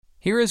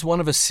Here is one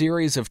of a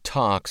series of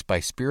talks by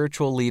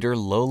spiritual leader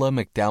Lola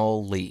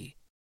McDowell Lee,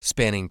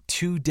 spanning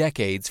 2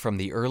 decades from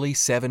the early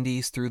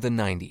 70s through the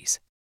 90s.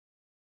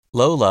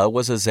 Lola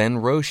was a Zen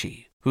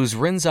Roshi, whose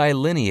Rinzai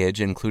lineage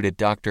included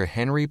Dr.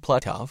 Henry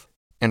Plutov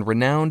and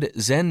renowned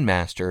Zen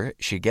master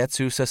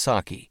Shigetsu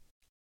Sasaki.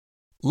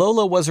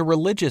 Lola was a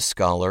religious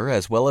scholar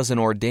as well as an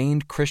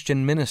ordained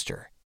Christian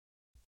minister.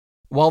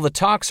 While the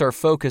talks are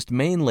focused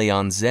mainly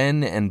on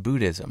Zen and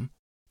Buddhism,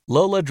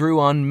 Lola drew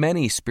on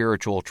many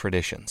spiritual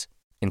traditions,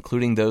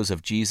 including those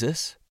of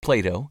Jesus,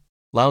 Plato,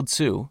 Lao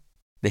Tzu,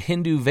 the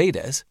Hindu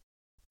Vedas,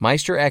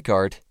 Meister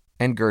Eckhart,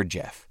 and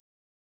Gurdjieff.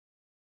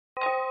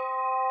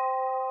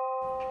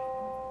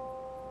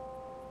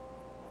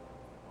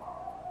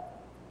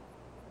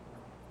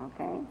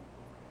 Okay.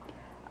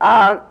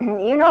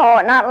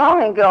 Not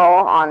long ago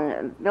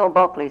on Bill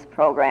Bulkeley's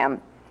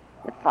program,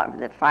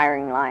 the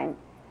Firing Line,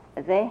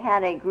 they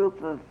had a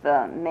group of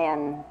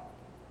men.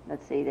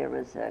 Let's see, there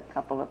was a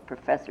couple of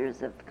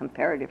professors of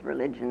comparative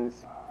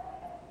religions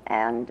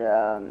and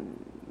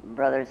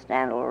Brother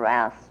Standel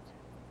Rast,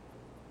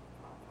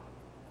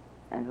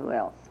 and who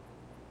else?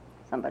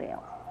 Somebody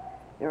else.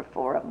 There were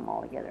 4 of them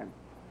altogether.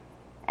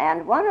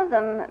 And one of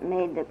them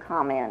made the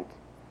comment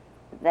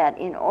that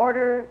in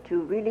order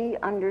to really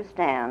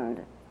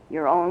understand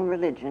your own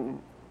religion,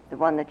 the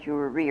one that you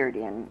were reared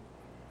in,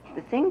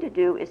 the thing to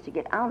do is to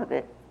get out of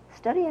it,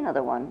 study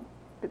another one,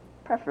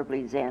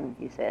 preferably Zen,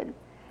 he said,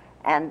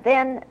 and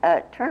then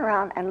turn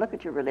around and look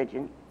at your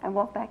religion and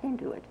walk back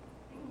into it,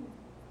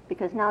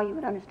 because now you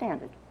would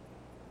understand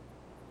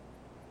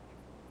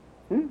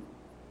it.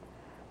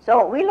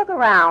 So we look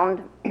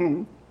around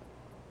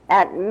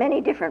at many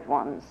different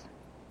ones.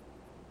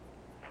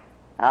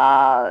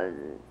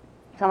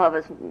 Some of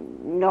us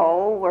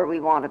know where we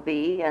want to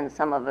be, and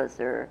some of us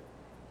are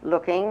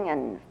looking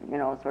and,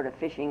 sort of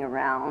fishing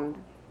around.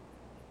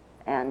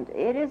 And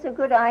it is a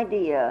good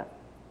idea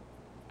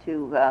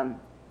to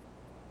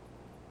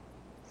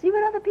see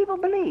what other people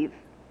believe,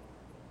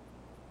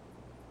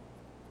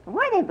 and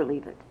why they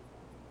believe it.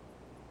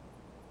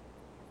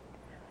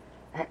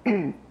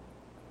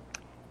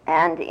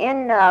 And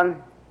the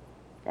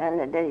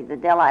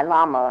Dalai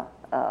Lama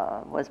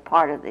was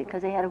part of it,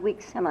 because they had a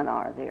week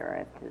seminar there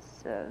at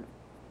this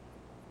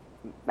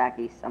back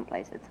east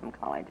someplace at some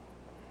college,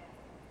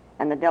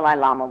 and the Dalai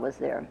Lama was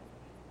there.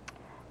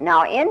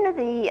 Now, in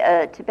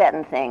the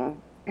Tibetan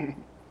thing,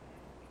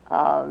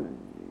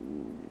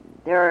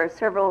 there are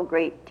several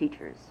great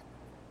teachers,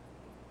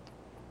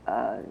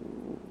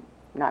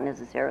 not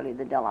necessarily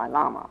the Dalai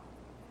Lama,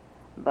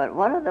 but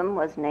one of them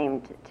was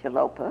named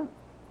Tilopa,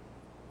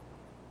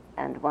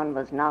 and one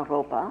was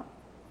Naropa,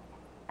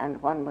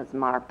 and one was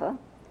Marpa,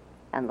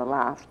 and the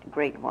last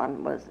great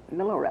one was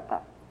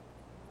Milarepa.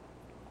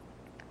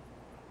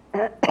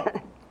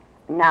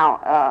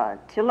 Now,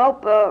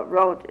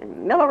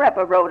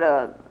 Milarepa wrote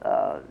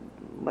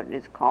what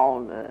is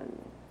called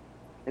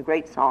the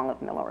Great Song of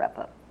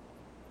Milarepa.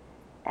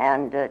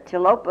 And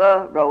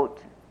Tilopa wrote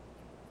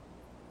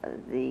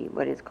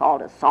what is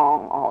called a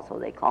song also.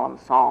 They call them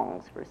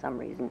songs for some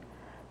reason.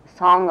 The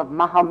Song of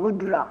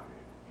Mahamudra.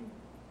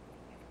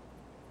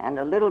 And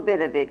a little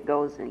bit of it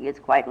goes, it gets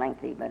quite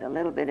lengthy, but a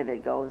little bit of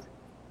it goes,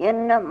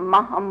 in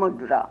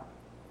Mahamudra,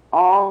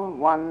 all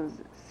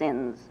one's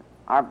sins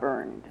are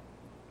burned.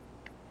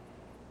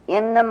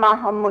 In the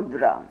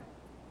Mahamudra,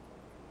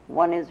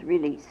 one is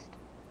released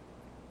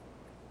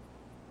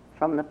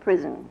from the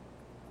prison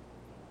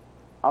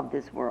of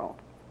this world.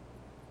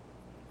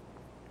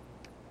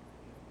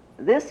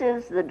 This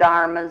is the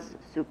Dharma's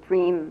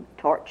supreme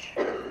torch.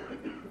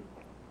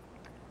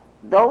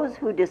 Those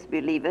who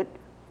disbelieve it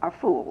are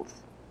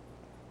fools,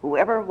 who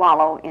ever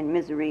wallow in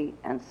misery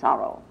and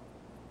sorrow.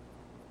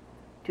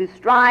 To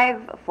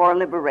strive for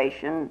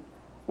liberation,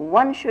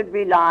 one should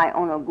rely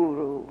on a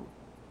guru,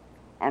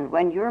 and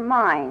when your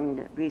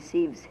mind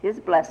receives his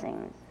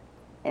blessings,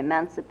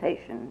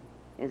 emancipation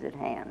is at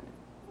hand.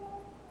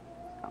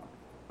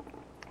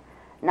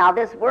 Now,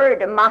 this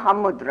word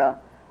Mahamudra,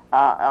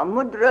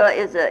 mudra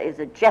is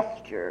a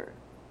gesture,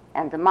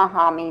 and the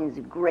Maha means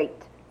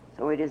great,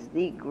 so it is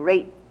the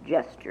great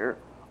gesture,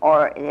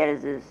 or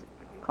it is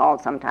called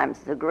sometimes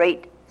the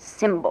great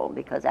symbol,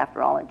 because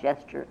after all, a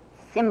gesture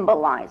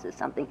symbolizes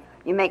something.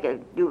 You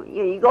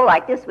you go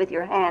like this with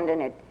your hand,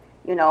 and it,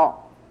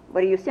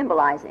 what are you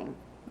symbolizing?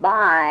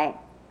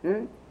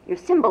 You're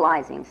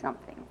symbolizing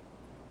something.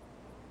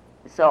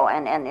 So,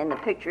 and in the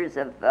pictures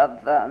of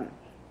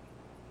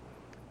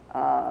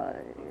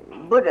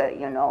Buddha,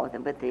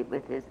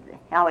 with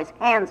how his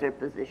hands are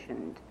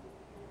positioned,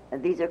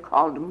 these are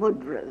called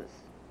mudras.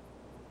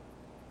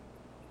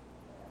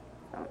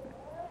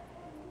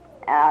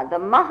 The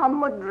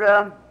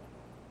Mahamudra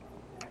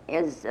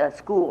is a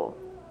school.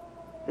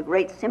 The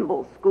great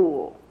symbol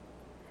school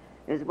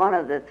is one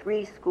of the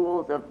 3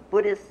 schools of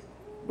Buddhist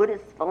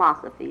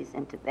philosophies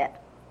in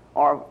Tibet,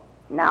 or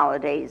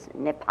nowadays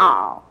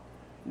Nepal,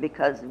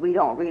 because we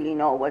don't really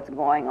know what's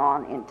going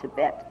on in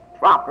Tibet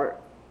proper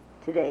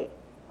today.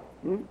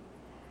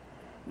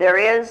 There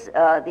is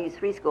these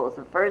 3 schools.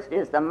 The first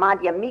is the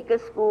Madhyamika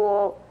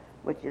school,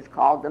 which is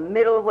called the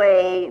Middle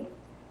Way,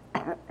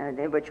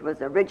 which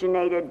was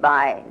originated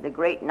by the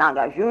great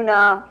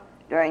Nagarjuna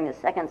during the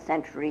 2nd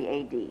century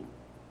A.D.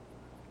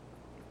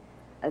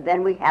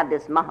 Then we have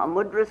this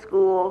Mahamudra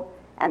school,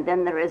 and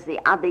then there is the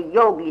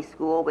Adiyogi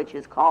school, which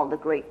is called the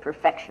Great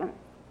Perfection.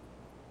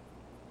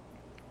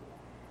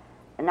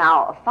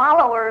 Now,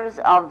 followers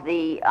of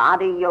the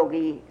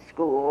Adiyogi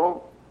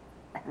school,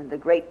 the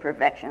Great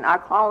Perfection, are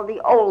called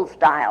the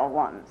old-style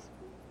ones.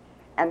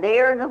 And they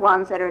are the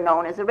ones that are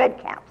known as the red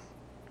caps.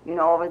 You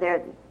know, over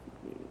there,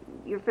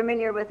 you're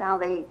familiar with how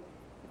they,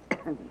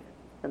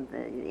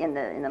 in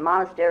the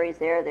monasteries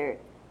there, the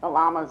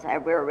lamas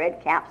wear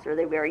red caps or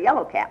they wear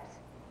yellow caps.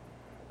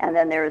 And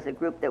then there is a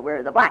group that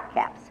wear the black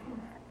caps.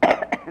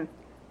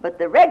 But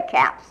the red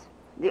caps,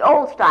 the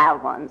old-style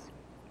ones,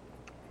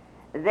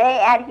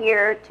 they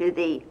adhere to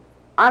the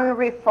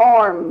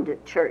unreformed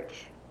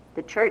church,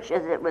 the church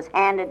as it was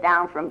handed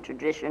down from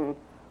tradition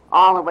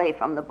all the way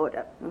from the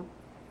Buddha.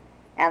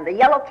 And the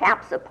yellow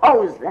caps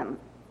oppose them,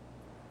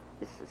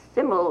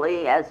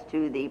 similarly as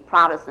to the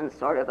Protestants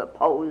sort of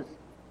oppose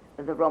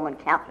the Roman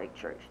Catholic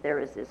Church. There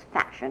is this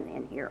faction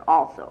in here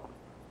also.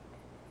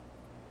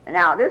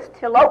 Now, this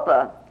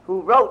Tilopa, who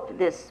wrote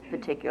this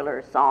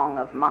particular song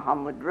of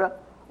Mahamudra,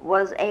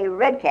 was a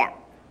red cap.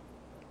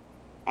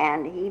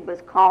 And he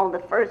was called the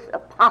first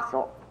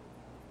apostle.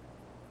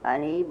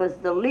 And he was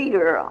the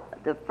leader,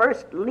 the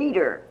first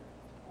leader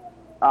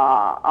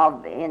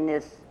in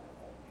this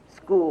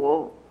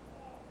school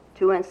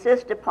to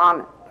insist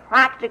upon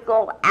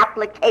practical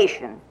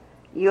application.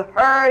 You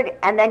heard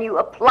and then you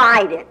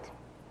applied it.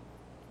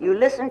 You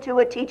listened to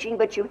a teaching,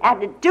 but you had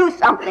to do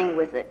something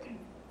with it.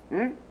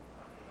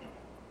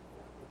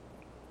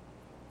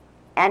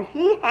 And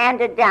he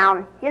handed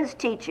down his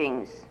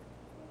teachings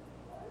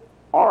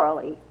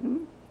orally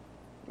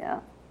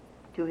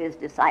to his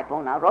disciple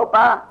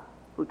Naropa,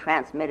 who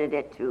transmitted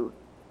it to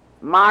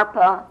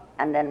Marpa,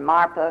 and then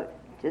Marpa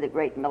to the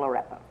great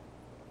Milarepa.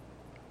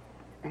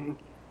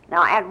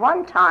 Now, at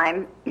one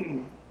time,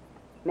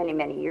 many,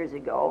 many years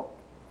ago,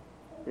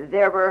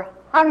 there were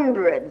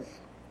hundreds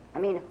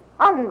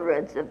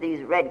of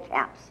these red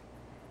caps.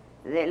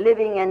 They're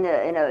living in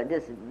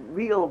this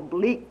real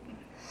bleak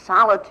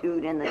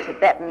solitude in the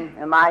Tibetan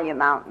Himalaya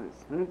mountains.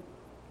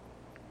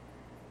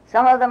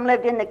 Some of them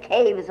lived in the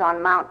caves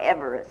on Mount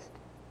Everest.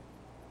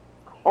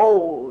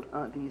 Cold,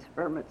 these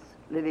hermits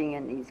living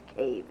in these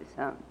caves.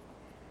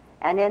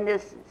 And in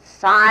this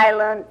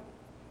silent,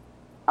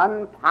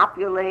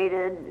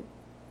 unpopulated,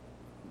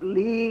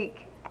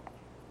 bleak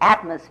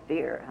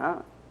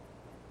atmosphere,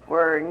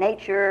 where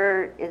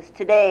nature is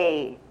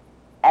today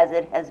as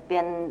it has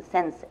been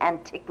since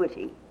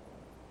antiquity.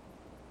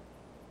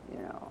 You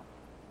know,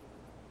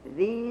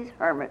 these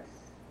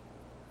hermits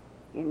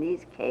in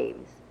these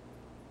caves,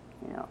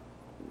 you know,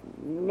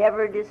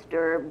 never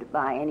disturbed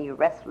by any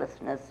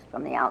restlessness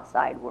from the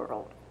outside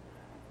world,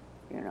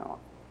 you know,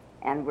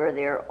 and where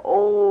their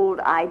old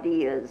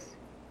ideas,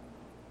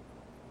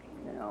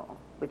 you know,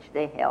 which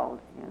they held,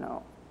 you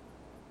know,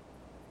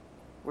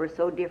 were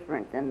so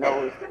different than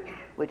those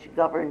which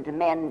governed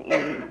men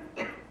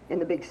in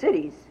the big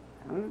cities,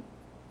 you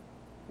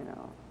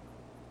know,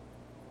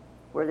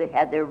 where they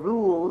had their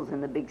rules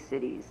in the big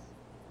cities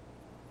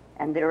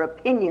and their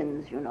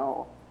opinions, you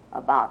know,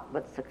 about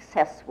what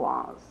success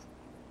was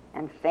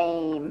and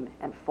fame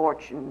and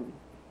fortune,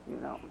 you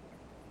know.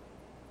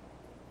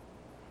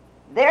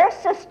 Their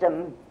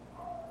system,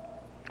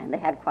 and they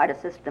had quite a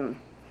system,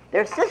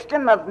 their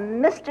system of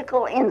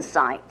mystical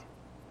insight,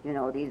 you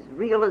know, these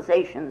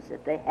realizations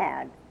that they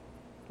had,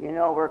 you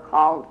know, were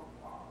called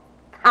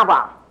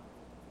kava.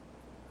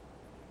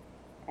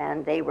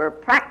 And they were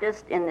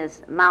practiced in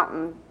this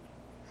mountain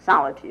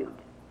solitude.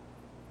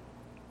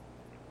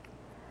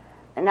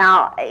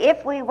 Now,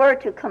 if we were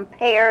to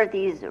compare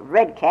these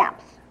red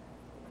caps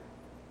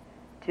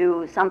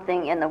to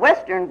something in the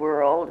Western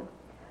world,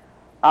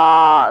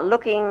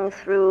 looking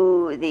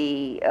through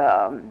the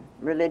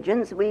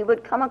religions, we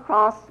would come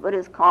across what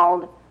is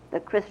called the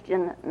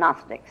Christian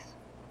Gnostics.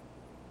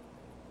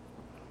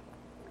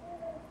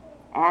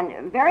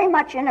 And very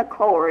much in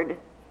accord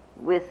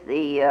with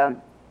the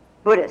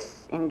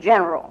Buddhists in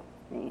general.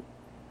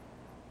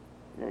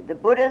 The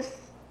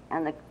Buddhists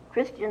and the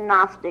Christian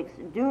Gnostics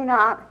do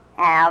not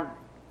have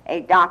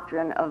a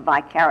doctrine of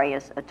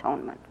vicarious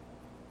atonement.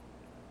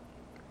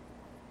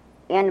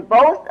 In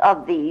both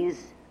of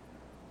these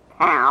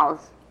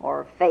paths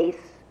or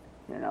faiths,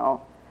 you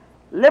know,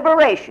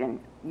 liberation,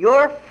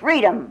 your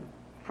freedom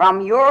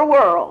from your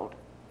world,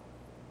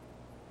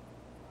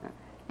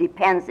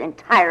 depends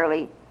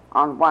entirely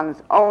on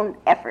one's own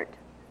effort.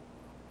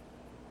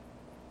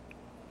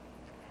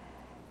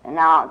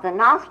 Now, the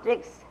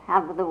Gnostics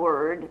have the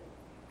word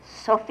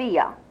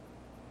Sophia,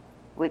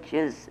 which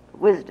is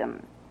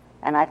wisdom.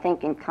 And I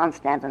think in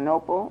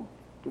Constantinople,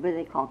 what do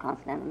they call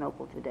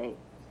Constantinople today?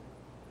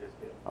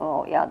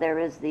 Oh, yeah, there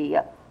is the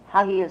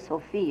Hagia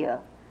Sophia.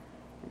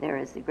 There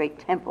is the great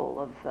temple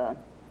of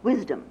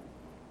wisdom.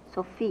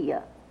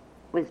 Sophia,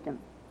 wisdom,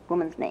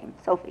 woman's name,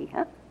 Sophie,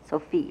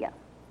 Sophia.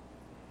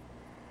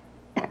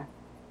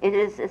 it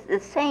is the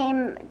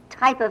same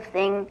type of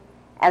thing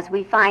as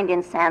we find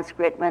in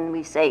Sanskrit when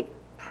we say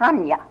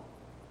pranya,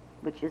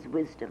 which is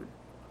wisdom.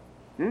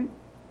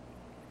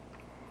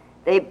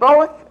 They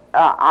both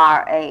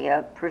are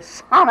a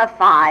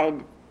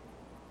personified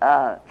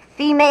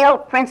female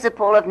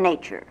principle of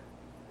nature,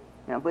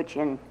 which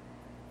in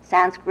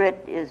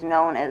Sanskrit is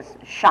known as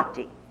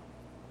Shakti.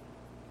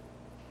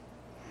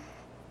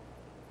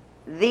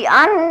 The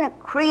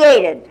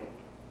uncreated,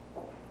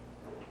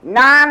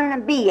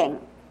 non-being,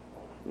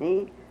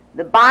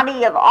 the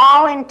body of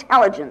all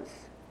intelligence,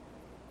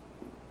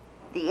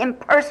 the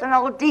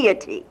impersonal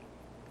deity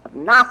of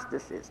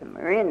Gnosticism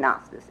or in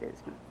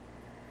Gnosticism,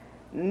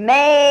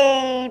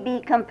 may be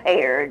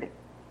compared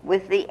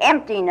with the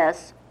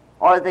emptiness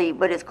or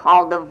what is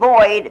called the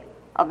void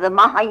of the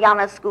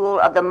Mahayana school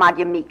of the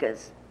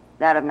Madhyamikas,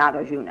 that of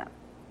Nagarjuna.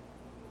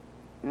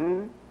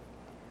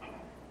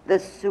 The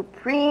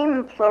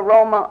supreme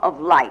pleroma of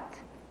light.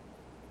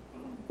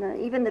 Now,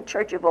 even the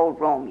Church of Old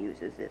Rome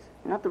uses this.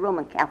 Not the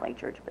Roman Catholic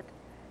Church, but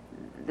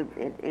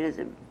it is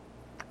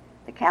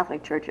the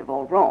Catholic Church of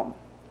Old Rome.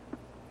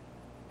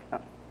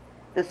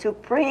 The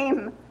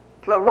supreme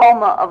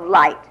pleroma of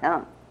light,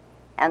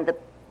 and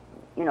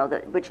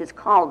which is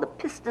called the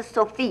Pista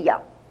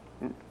Sophia,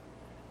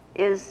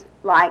 is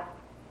like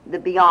the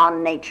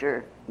beyond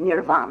nature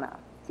nirvana.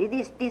 See,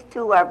 these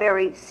two are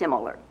very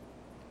similar.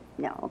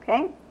 Now,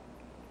 okay?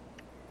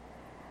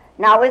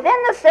 Now, within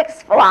the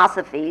 6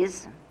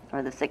 philosophies,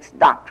 or the 6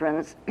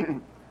 doctrines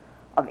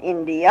of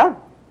India,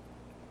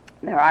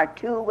 there are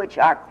 2 which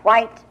are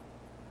quite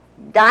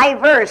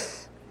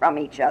diverse from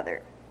each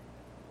other.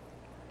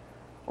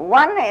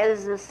 One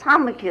is the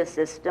Samkhya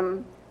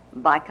system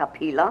by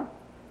Kapila,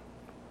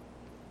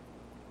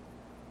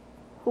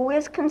 who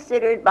is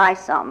considered by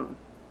some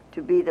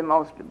to be the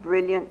most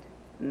brilliant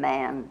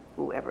man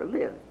who ever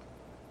lived.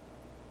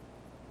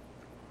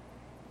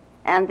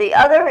 And the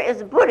other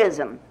is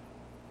Buddhism.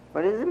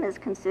 Buddhism is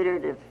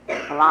considered a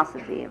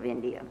philosophy of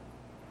India,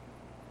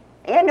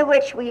 in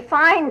which we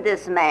find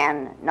this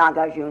man,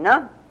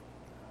 Nagarjuna,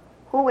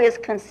 who is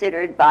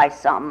considered by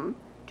some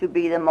to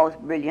be the most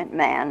brilliant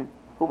man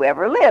who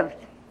ever lived.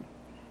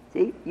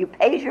 See, you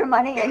pays your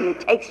money and you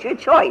takes your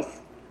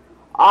choice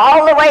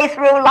all the way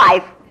through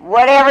life,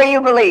 whatever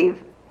you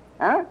believe.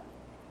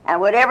 And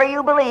whatever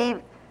you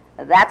believe,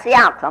 that's the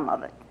outcome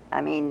of it.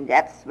 I mean,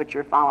 that's what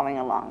you're following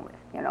along with.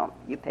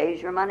 You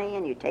pays your money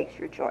and you takes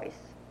your choice.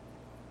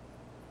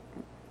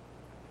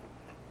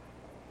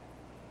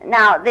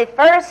 Now, the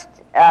first,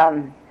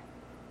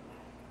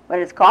 what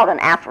is called an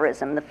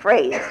aphorism, the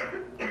phrase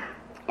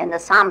in the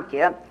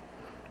Samkhya,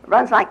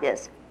 runs like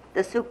this: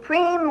 the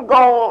supreme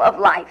goal of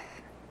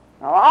life.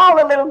 Now, all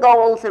the little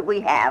goals that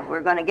we have,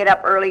 we're going to get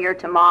up earlier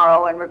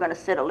tomorrow and we're going to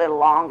sit a little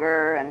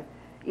longer, and,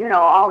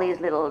 all these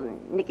little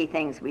nicky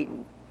things we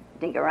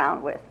dig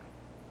around with.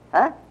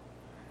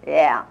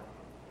 Yeah.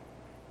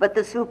 But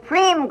the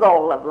supreme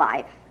goal of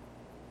life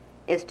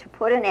is to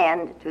put an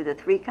end to the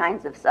 3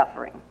 kinds of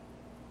suffering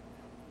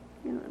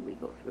that we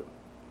go through.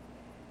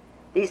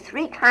 These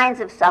 3 kinds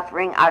of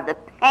suffering are the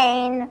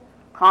pain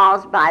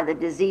caused by the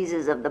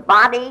diseases of the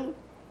body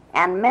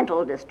and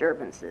mental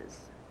disturbances.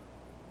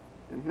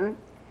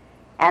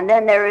 And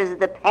then there is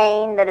the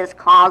pain that is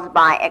caused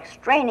by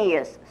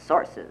extraneous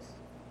sources,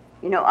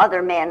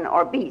 other men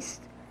or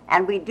beasts.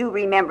 And we do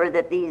remember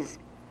that these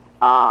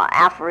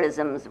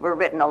aphorisms were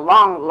written a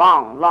long,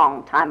 long,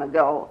 long time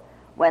ago,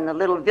 when the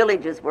little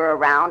villages were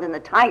around and the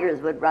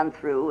tigers would run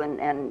through, and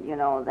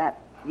that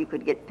you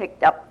could get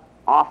picked up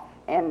off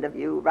end of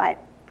you right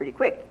pretty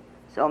quick.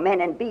 So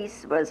men and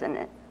beasts was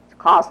a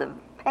cause of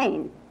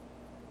pain.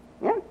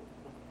 Yeah.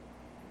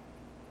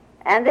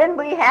 And then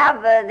we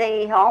have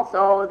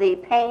also the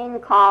pain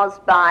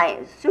caused by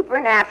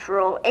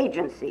supernatural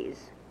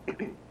agencies.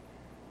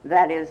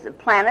 That is the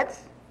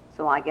planets,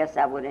 so I guess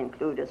that would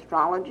include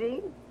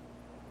astrology.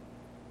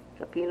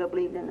 Kapila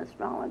believed in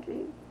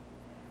astrology.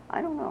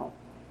 I don't know.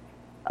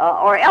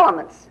 Or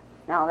elements.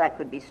 Now that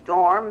could be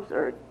storms,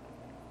 or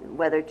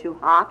weather too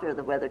hot, or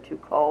the weather too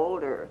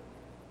cold, or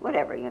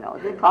whatever,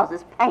 It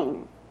causes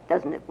pain,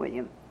 doesn't it,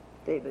 William?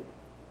 David,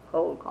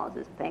 cold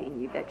causes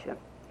pain, you betcha.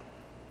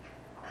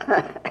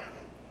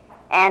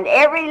 And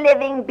every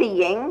living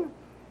being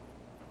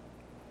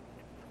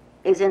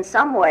is in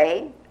some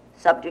way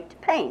subject to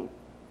pain.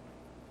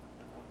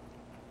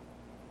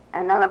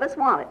 And none of us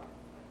want it.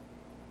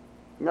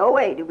 No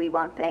way do we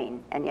want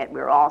pain, and yet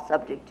we're all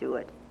subject to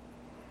it.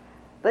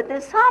 But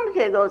the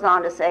Samkhya goes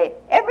on to say,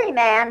 every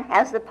man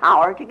has the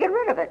power to get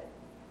rid of it.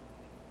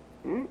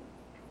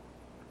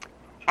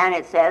 And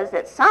it says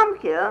that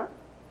Samkhya,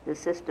 the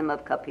system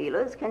of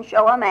Kapilas, can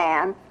show a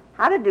man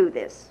how to do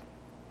this.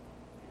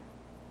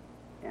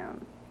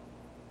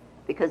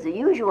 Because the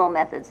usual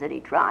methods that he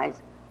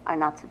tries are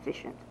not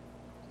sufficient.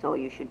 So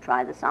you should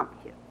try the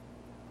Samkhya.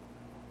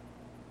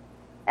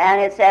 And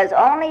it says,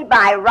 only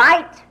by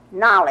right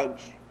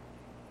knowledge,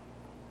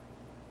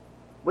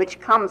 which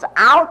comes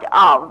out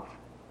of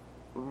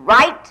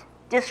right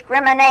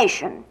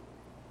discrimination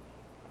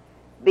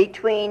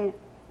between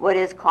what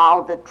is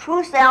called the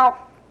true self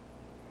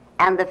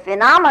and the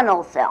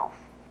phenomenal self,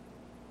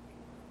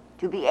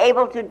 to be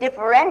able to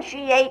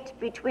differentiate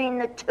between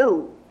the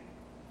two.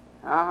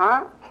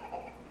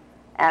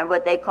 And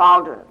what they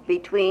called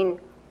between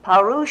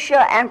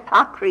Purusha and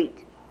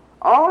Prakriti.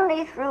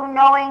 Only through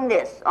knowing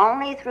this,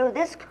 only through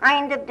this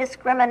kind of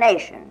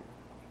discrimination,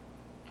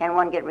 can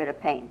one get rid of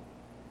pain.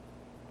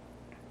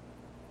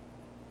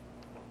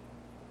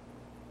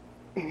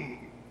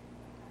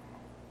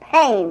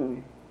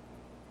 Pain,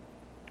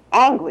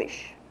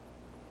 anguish,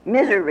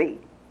 misery,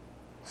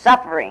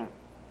 suffering,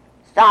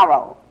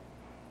 sorrow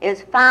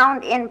is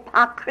found in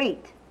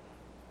Prakriti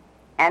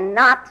and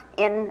not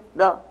in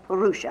the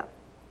Purusha.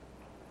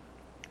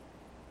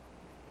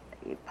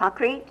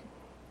 Prakriti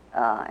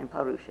and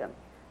Purusha.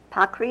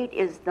 Prakriti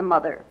is the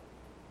mother.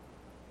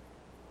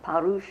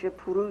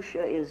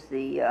 Purusha is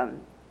the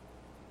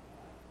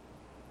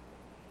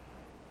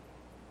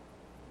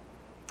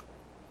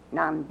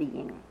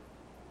non-being,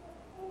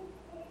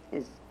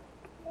 is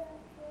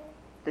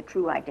the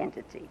true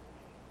identity.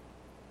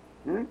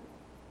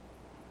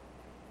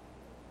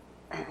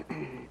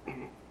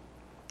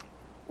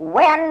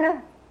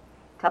 When,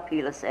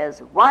 Kapila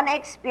says, one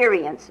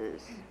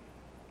experiences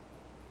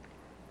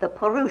the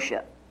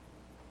Purusha,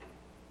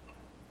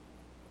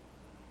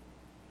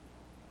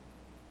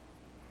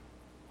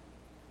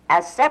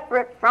 as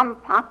separate from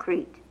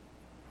Prakriti,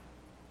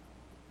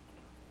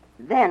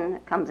 then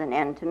comes an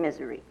end to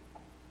misery.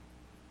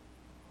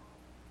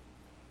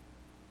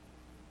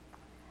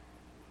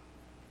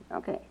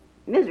 Okay,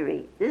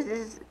 misery. This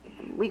is,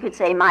 we could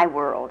say, my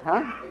world,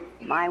 huh?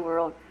 My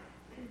world.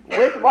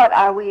 With what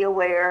are we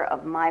aware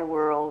of my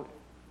world?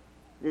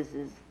 This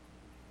is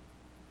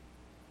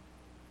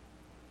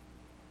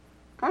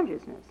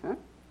consciousness, huh?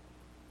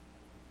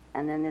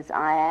 And then this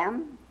I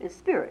am is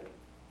spirit.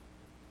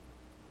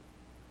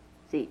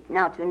 See,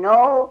 now to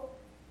know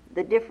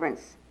the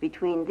difference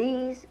between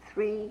these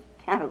three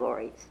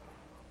categories,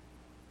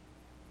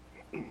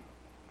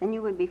 then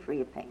you would be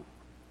free of pain.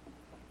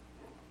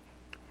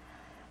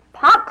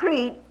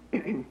 Prakriti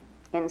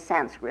in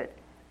Sanskrit,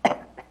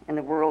 in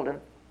the world of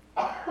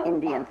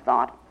Indian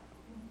thought,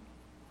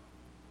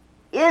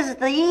 is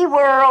the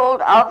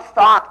world of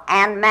thought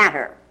and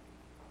matter.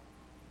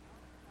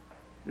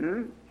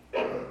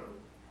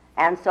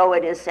 And so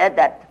it is said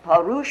that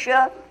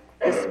Purusha,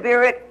 the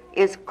spirit,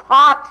 is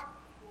caught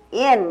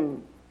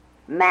in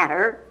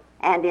matter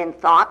and in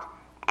thought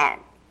and,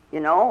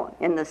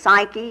 in the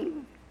psyche,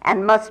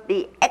 and must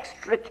be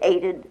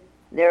extricated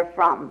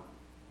therefrom.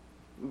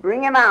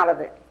 Bring him out of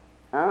it,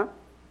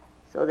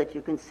 so that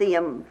you can see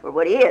him for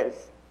what he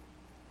is.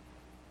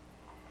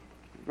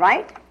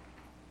 Right?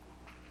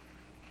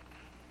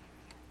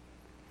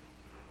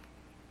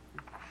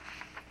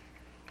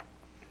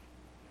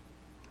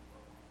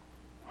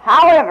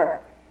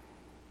 However,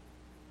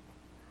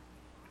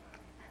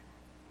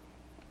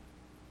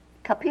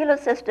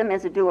 Kapila's system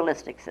is a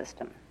dualistic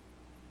system,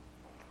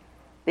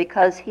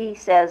 because he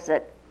says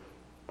that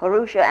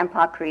Purusha and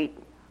Prakriti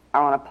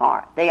are on a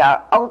par. They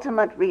are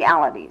ultimate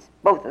realities,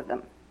 both of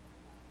them.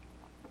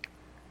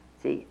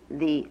 See,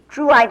 the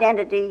true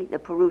identity, the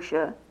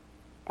Purusha,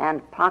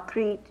 and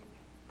Prakriti,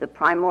 the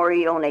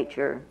primordial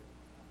nature,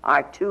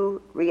 are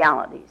two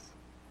realities,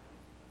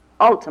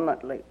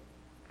 ultimately,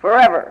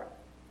 forever.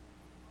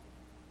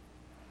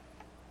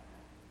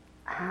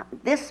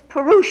 This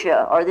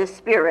Purusha, or this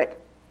spirit,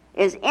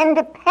 is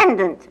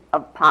independent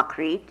of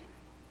Prakriti,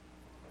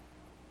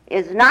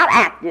 is not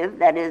active,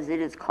 that is, it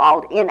is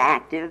called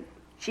inactive.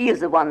 She is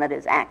the one that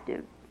is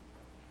active,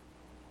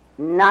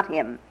 not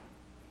him.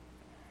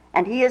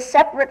 And he is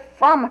separate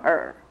from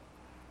her.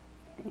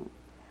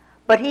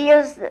 But he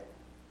is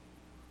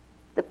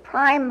the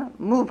prime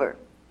mover.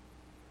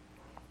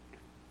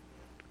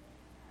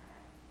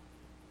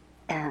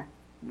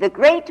 The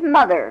great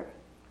mother,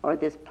 or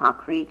this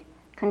Prakriti,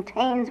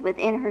 contains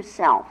within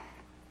herself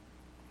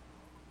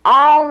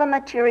all the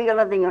material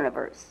of the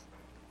universe,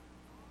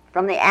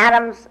 from the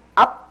atoms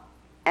up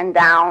and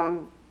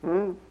down,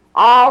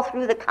 all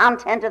through the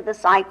content of the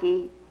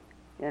psyche,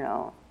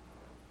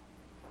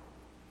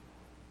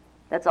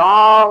 That's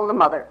all the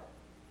mother.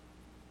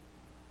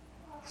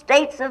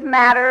 States of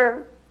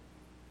matter,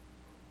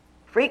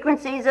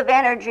 frequencies of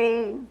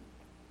energy,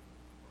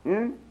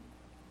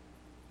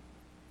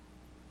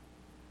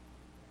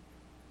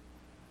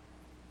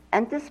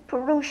 And this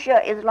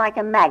Purusha is like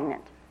a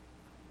magnet.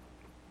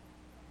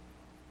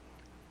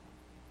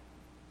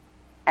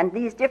 And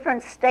these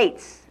different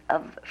states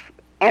of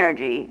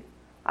energy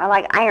are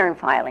like iron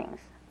filings.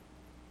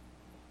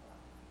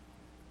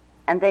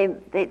 And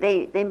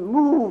they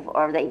move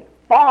or they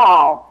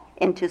fall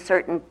into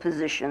certain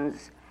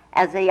positions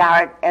as the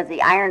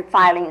iron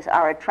filings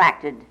are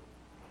attracted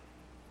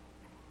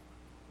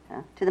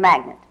to the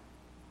magnet.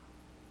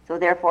 So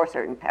therefore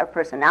certain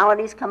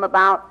personalities come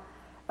about,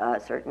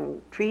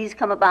 certain trees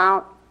come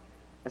about,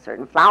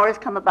 certain flowers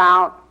come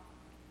about.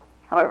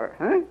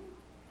 However,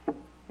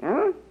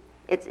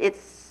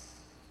 it's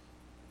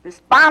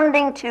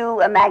responding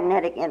to a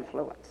magnetic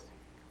influence.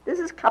 This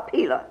is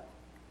Kapila.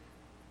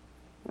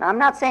 Now, I'm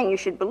not saying you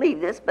should believe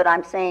this, but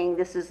I'm saying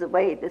this is the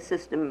way the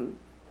system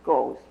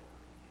goes,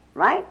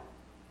 right?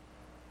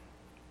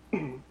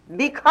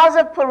 Because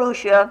of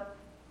Purusha,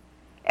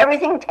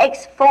 everything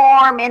takes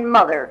form in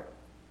mother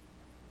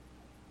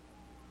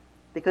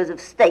because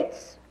of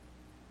states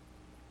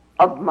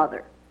of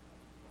mother.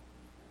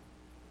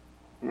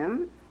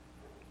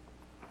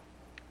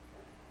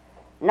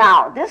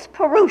 Now, this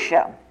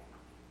Purusha,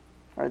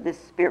 or this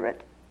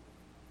spirit,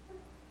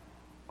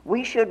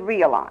 we should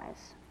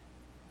realize,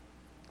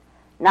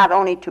 not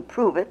only to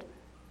prove it,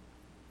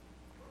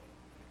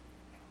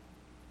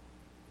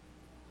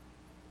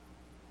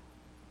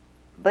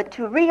 but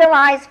to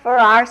realize for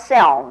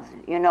ourselves,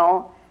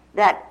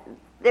 that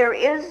there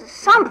is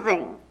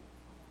something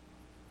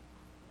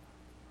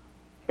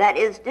that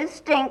is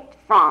distinct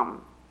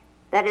from,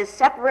 that is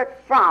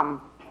separate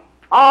from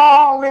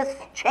all this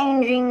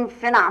changing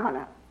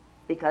phenomena,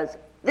 because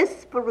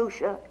this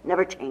Purusha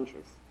never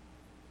changes.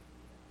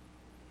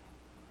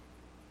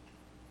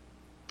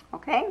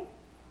 Okay?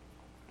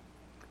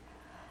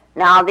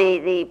 Now,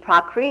 the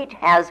Prakriti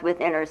has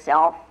within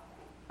herself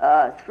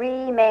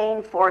three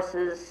main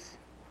forces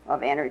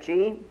of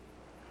energy,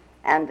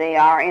 and they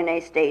are in a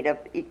state of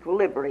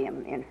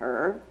equilibrium in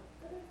her,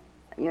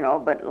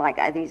 but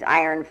like these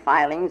iron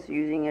filings,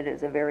 using it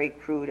as a very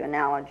crude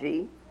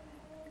analogy,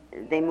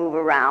 they move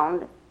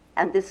around,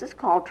 and this is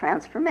called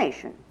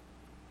transformation.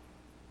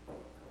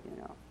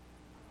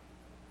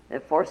 The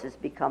forces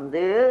become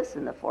this,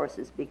 and the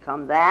forces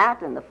become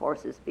that, and the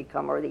forces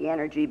become, or the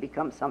energy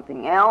becomes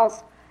something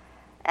else,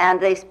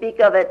 and they speak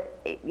of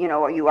it,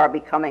 you are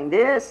becoming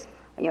this,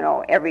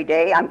 every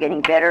day I'm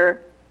getting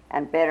better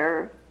and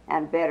better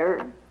and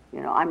better,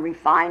 I'm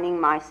refining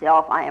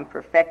myself, I am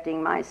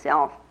perfecting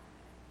myself,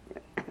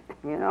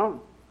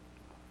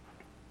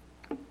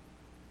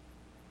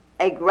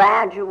 a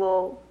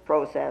gradual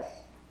process.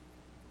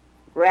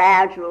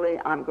 Gradually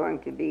I'm going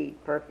to be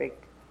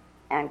perfect,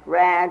 and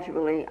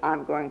gradually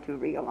I'm going to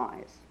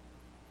realize.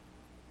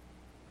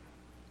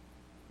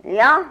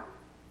 Yeah,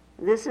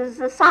 this is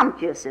the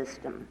Samkhya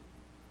system.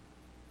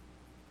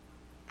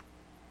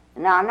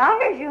 Now,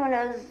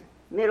 Nagarjuna's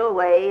middle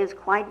way is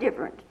quite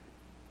different.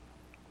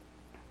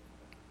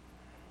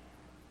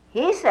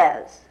 He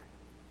says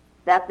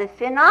that the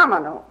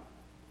phenomenal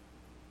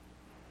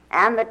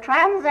and the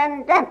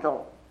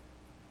transcendental,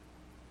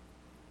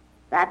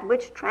 that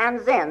which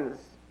transcends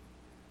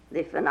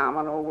the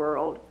phenomenal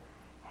world,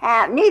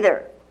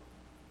 neither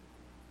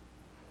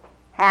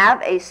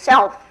have a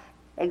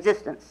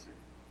self-existence,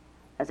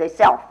 as a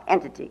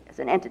self-entity, as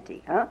an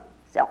entity,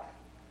 self.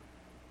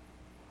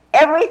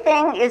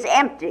 Everything is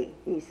empty,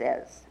 he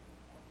says.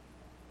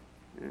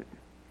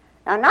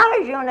 Now,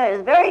 Nagarjuna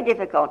is very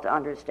difficult to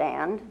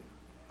understand,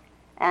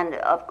 and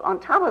on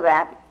top of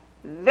that,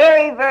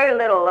 very, very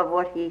little of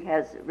what he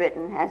has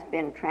written has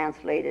been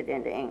translated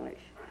into English.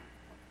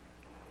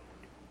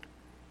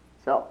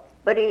 So,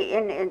 but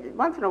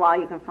once in a while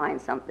you can find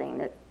something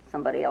that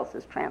somebody else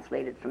has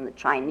translated from the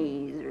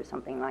Chinese or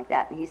something like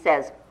that, and he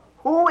says,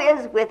 who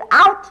is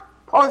without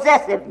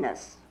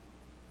possessiveness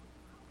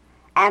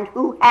and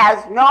who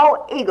has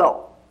no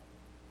ego,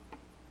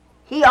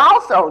 he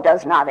also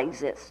does not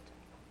exist.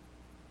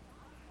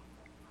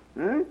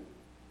 When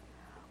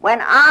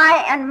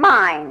I and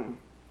mine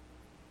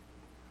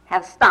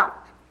have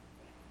stopped,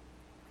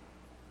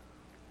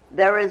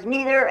 there is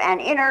neither an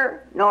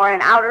inner nor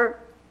an outer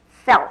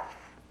self,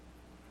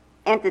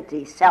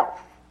 entity, self.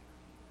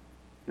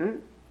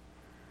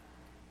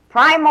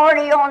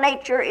 Primordial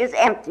nature is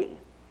empty.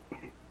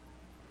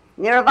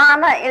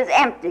 Nirvana is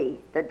empty.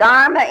 The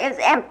Dharma is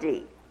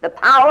empty. The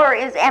power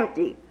is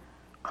empty.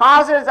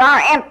 Causes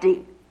are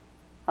empty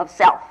of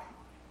self,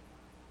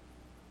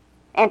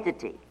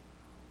 entity.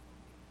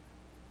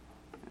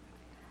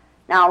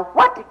 Now,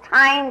 what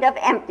kind of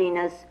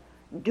emptiness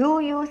do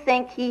you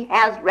think he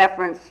has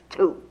reference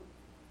to?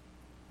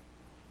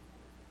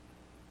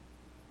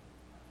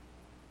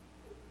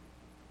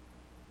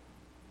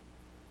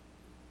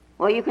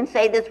 Well, you can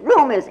say this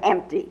room is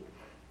empty.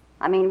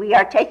 I mean, we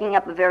are taking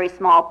up a very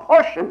small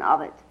portion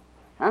of it.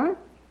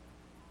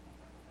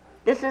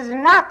 This is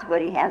not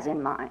what he has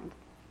in mind.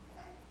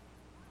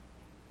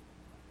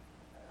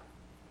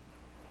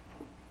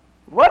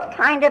 What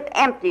kind of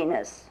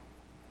emptiness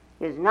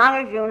is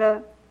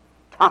Nagarjuna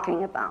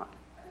talking about?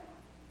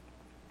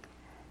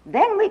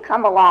 Then we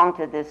come along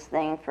to this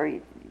thing for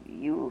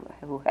you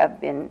who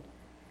have been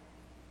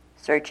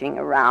searching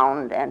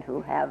around and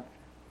who have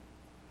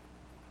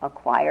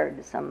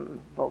acquired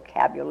some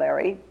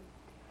vocabulary.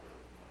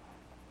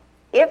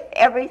 If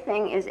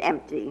everything is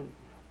empty,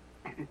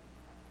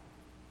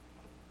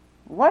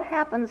 what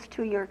happens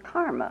to your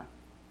karma?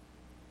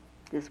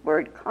 This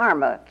word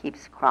karma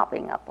keeps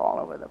cropping up all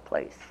over the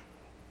place.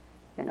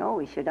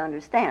 We should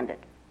understand it.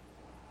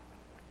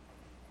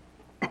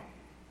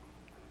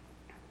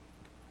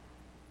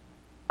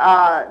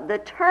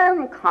 The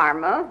term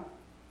karma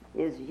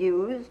is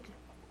used,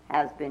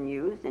 has been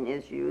used, and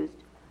is used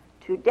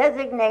to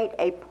designate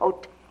a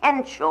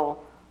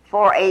potential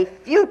for a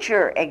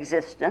future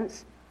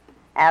existence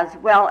as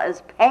well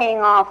as paying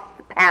off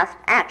the past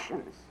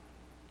actions.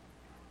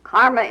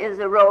 Karma is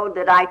a road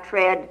that I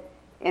tread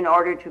in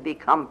order to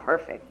become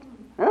perfect.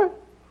 Huh?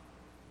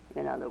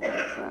 In other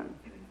words,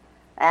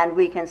 and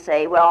we can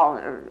say, well,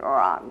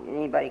 or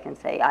anybody can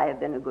say, I have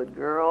been a good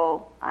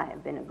girl, I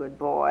have been a good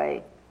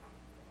boy,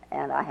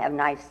 and I have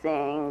nice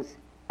things,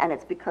 and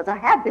it's because I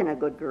have been a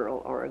good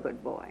girl or a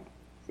good boy.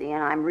 See,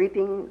 and I'm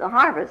reaping the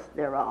harvest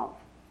thereof.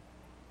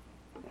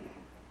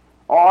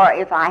 Or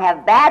if I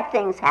have bad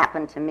things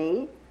happen to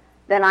me,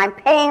 then I'm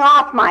paying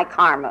off my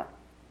karma,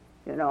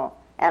 and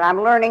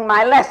I'm learning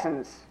my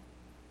lessons.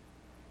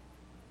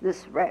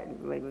 This way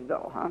we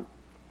go, huh?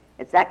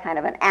 It's that kind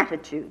of an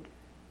attitude.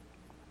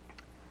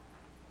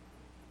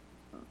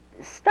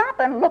 Stop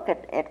and look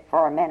at it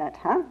for a minute,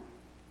 huh?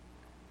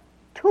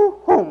 To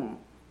whom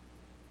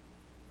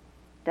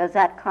does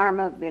that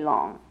karma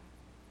belong?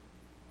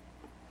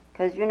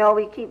 Because,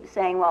 we keep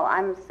saying, well,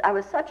 I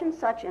was such and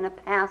such in a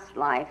past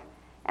life,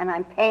 and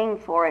I'm paying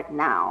for it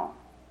now.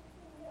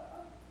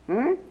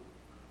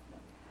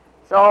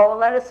 So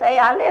let us say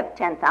I lived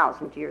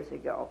 10,000 years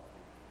ago.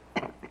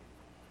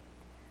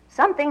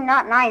 Something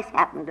not nice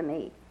happened to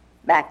me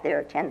back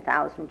there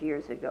 10,000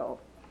 years ago.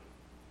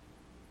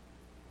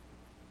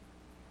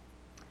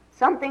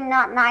 Something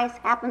not nice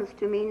happens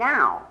to me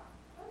now.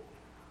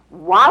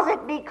 Was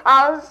it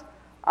because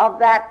of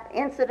that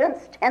incident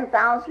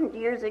 10,000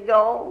 years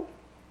ago?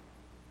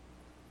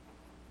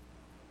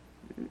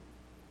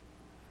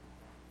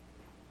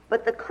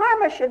 But the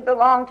karma should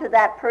belong to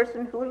that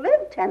person who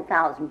lived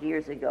 10,000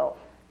 years ago,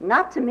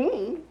 not to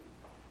me.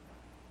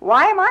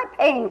 Why am I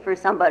paying for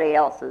somebody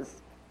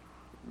else's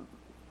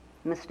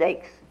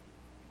mistakes?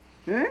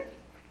 I'm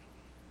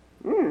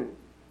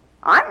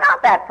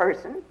not that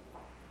person.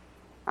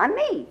 I'm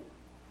me.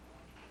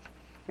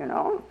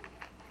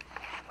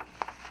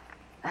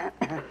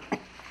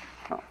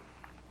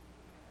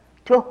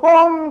 To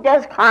whom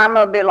does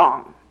karma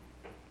belong?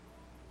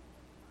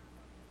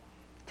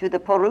 To the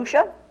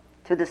Purusha?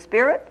 To the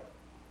spirit?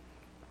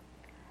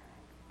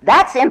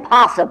 That's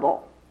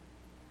impossible.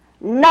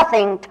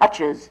 Nothing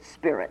touches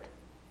spirit.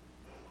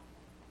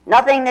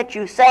 Nothing that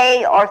you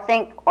say or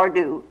think or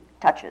do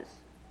touches.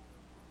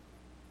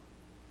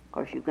 Of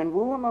course, you can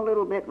woo them a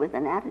little bit with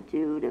an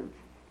attitude of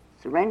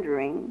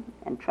surrendering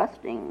and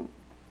trusting,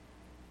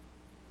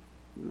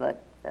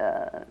 but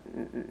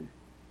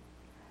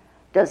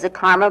does the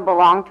karma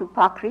belong to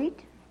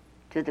Prakriti,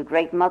 to the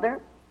Great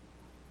Mother?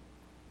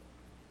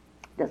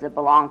 Does it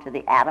belong to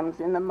the atoms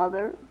in the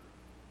mother?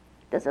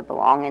 Does it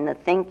belong in the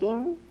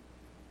thinking?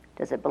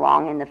 Does it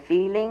belong in the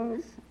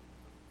feelings?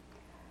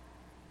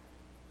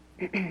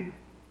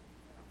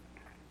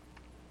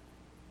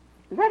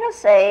 Let us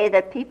say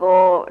that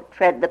people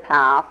tread the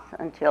path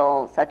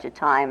until such a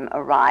time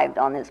arrived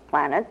on this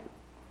planet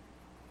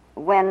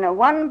when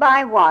one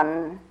by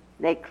one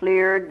they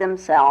cleared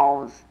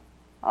themselves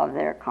of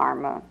their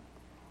karma,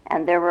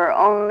 and there were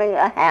only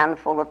a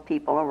handful of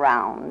people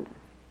around.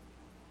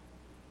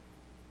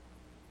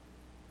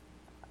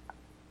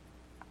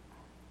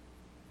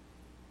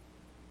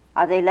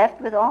 Are they left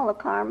with all the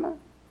karma?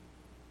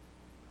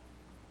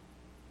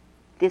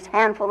 This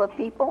handful of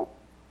people?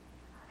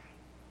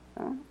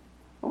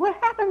 What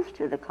happens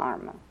to the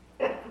karma?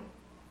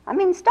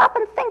 Stop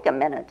and think a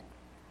minute.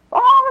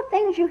 All the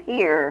things you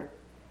hear,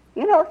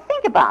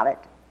 think about it.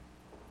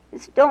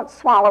 Just don't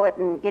swallow it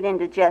and get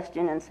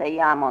indigestion and say,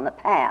 yeah, I'm on the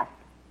path.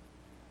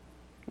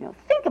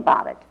 Think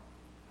about it.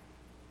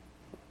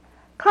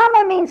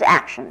 Karma means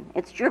action.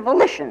 It's your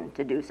volition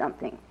to do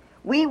something.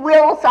 We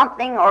will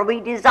something or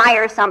we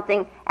desire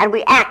something and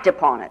we act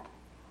upon it.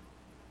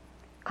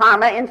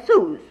 Karma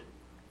ensues.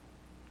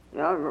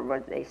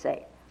 What they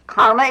say.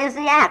 Karma is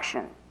the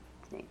action.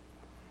 See?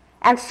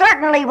 And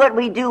certainly what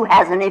we do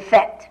has an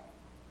effect.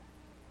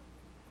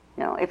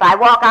 If I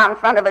walk out in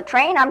front of a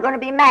train, I'm going to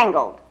be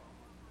mangled.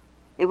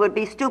 It would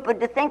be stupid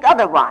to think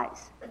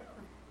otherwise.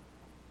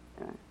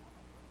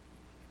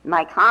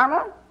 My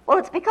karma? Well,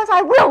 it's because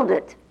I willed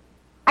it.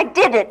 I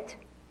did it.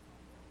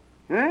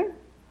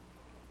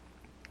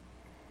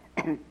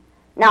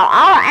 Now,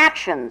 our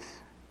actions,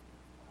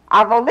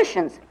 our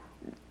volitions,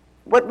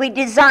 what we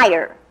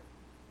desire,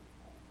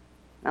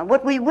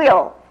 what we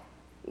will,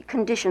 it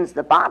conditions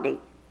the body.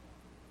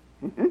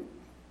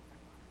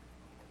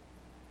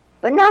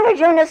 But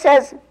Nagarjuna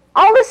says,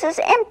 all this is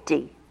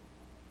empty.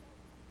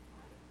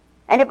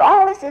 And if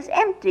all this is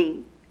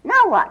empty,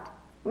 now what?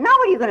 Now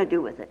what are you going to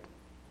do with it?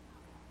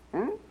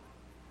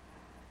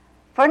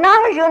 For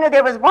Nagarjuna,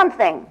 there was one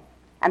thing,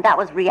 and that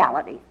was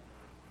reality.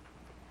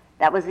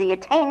 That was the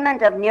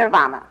attainment of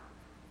nirvana.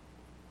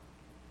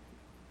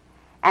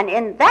 And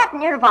in that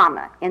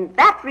nirvana, in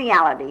that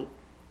reality,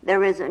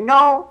 there is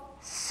no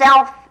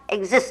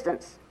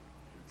self-existence.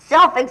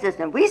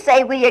 Self-existence. We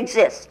say we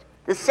exist.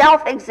 The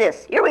self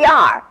exists. Here we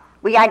are.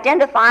 We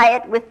identify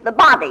it with the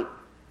body.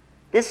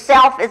 This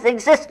self is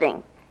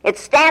existing. It's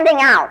standing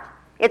out.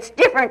 It's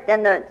different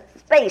than the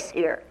space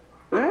here.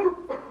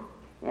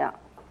 Yeah.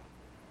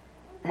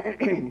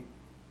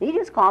 He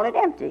just called it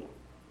empty.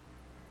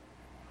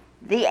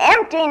 The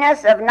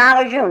emptiness of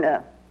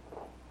Nagarjuna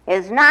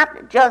is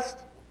not just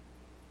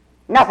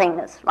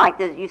nothingness, like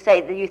this, you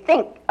say that you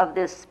think of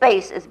this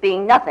space as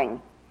being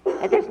nothing.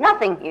 And there's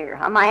nothing here.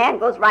 My hand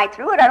goes right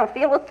through it, I don't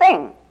feel a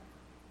thing.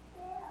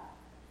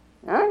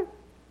 Huh?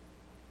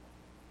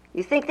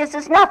 You think this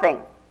is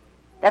nothing.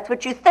 That's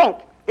what you think.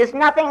 There's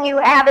nothing you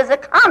have as a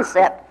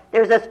concept.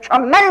 There's a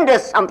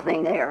tremendous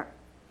something there.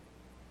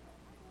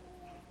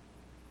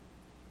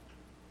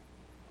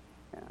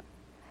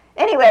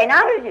 Anyway,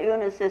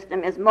 Nagarjuna's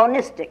system is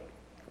monistic,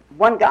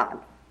 one God,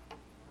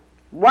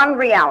 one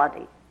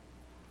reality.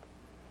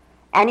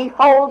 And he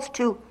holds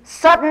to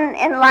sudden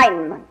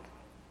enlightenment.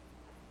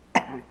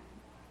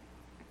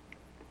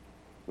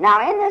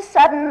 Now, in this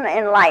sudden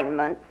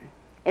enlightenment,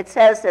 it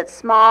says that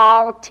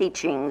small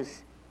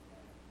teachings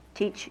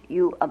teach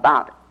you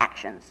about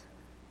actions.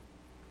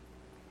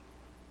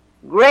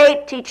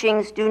 Great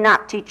teachings do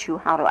not teach you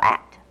how to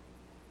act.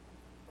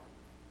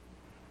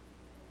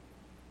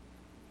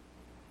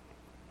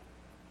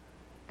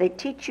 They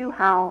teach you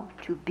how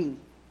to be.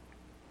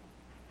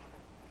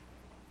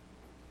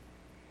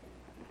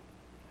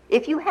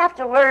 If you have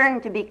to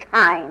learn to be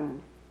kind,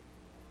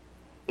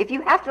 if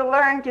you have to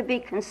learn to be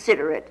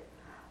considerate,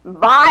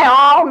 by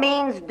all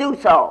means do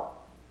so.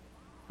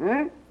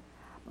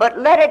 But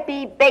let it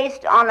be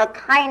based on a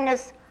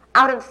kindness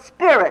out of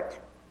spirit,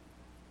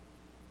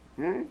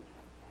 and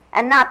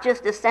not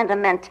just a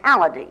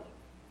sentimentality.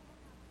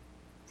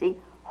 See,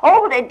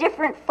 hold a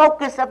different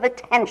focus of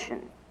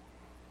attention.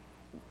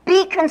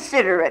 Be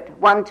considerate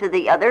one to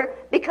the other,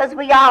 because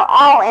we are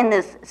all in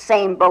this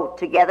same boat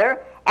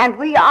together, and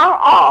we are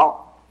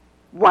all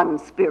one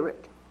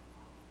spirit.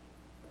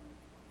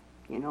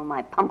 You know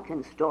my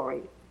pumpkin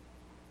story.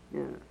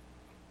 Yeah.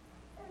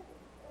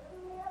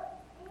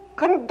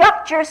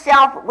 Conduct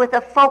yourself with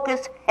a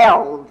focus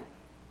held,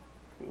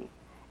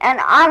 an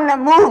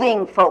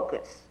unmoving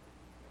focus.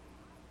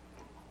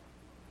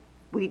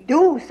 We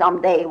do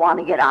someday want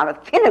to get out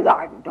of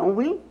kindergarten, don't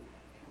we?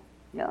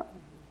 Yeah.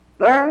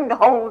 Learn to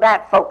hold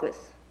that focus.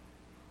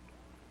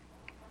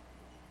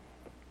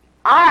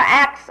 Our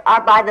acts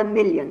are by the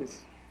millions,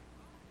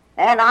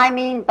 and I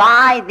mean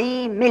by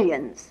the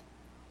millions.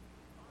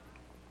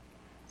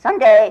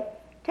 Someday,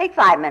 take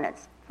 5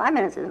 minutes. 5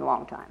 minutes isn't a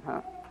long time,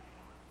 huh?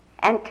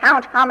 And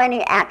count how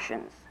many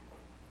actions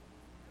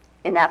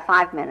in that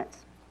 5 minutes,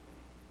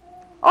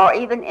 or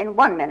even in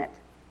 1 minute.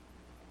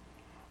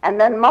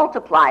 And then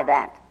multiply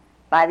that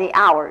by the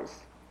hours,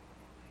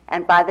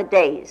 and by the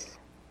days,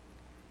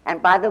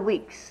 and by the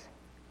weeks,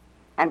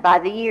 and by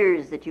the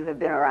years that you have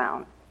been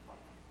around.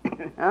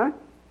 Huh?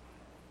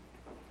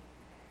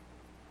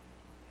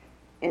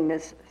 In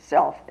this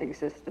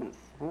self-existence.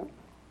 Huh?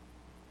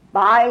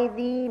 By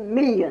the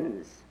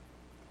millions.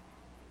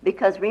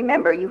 Because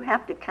remember, you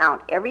have to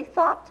count every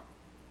thought,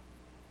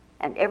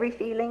 and every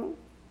feeling,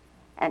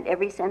 and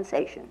every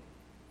sensation.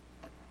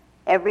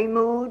 Every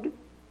mood,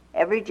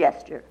 every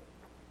gesture,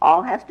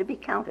 all has to be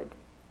counted.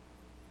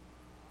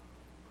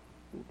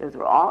 Those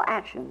are all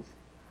actions.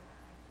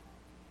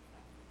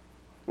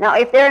 Now,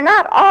 if they're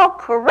not all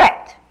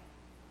correct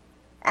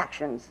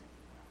actions,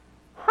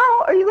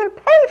 how are you going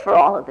to pay for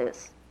all of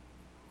this?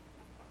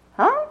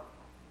 Huh?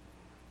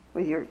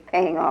 With your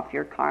paying off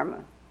your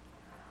karma.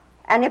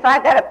 And if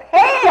I've got to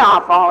pay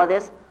off all of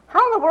this,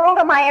 how in the world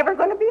am I ever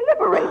going to be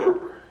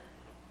liberated?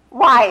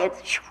 Why,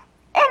 it's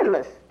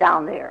endless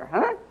down there,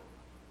 huh?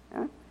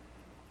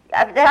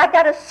 I've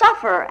got to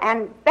suffer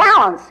and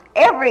balance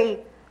every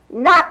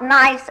not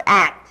nice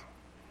act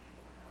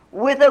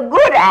with a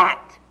good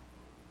act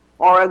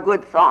or a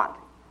good thought.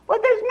 Well,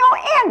 there's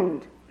no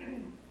end.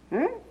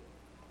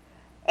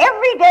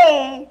 Every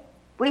day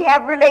we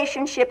have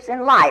relationships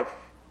in life.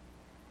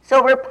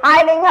 So we're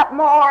piling up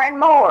more and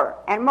more,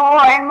 and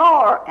more and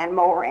more, and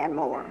more and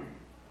more.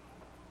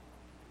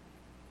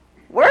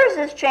 Where's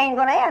this chain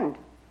going to end?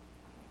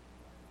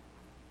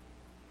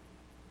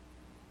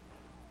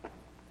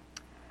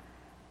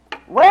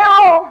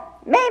 Well,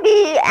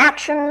 maybe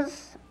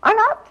actions are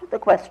not the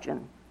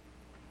question.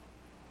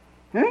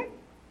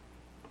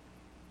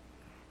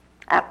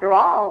 After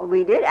all,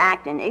 we did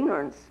act in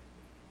ignorance.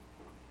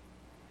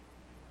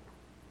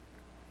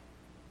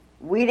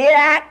 We did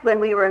act when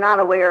we were not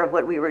aware of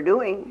what we were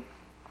doing.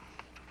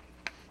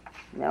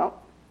 No.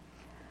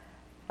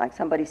 Like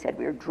somebody said,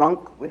 we were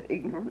drunk with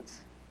ignorance.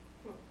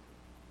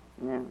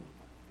 Yeah.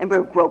 And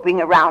we're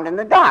groping around in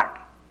the dark.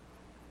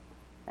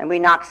 And we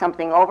knock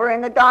something over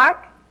in the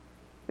dark.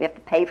 We have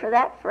to pay for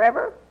that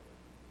forever?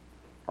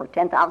 Or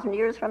 10,000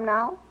 years from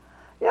now?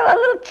 You know, a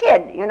little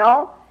kid,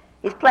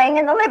 he's playing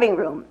in the living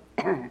room.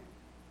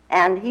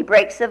 And he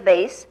breaks a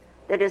vase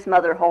that his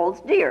mother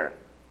holds dear.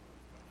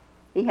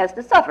 He has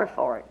to suffer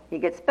for it. He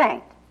gets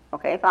spanked.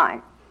 Okay,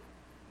 fine.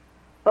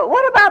 But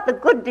what about the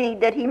good deed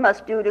that he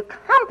must do to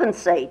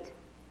compensate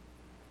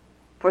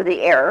for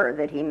the error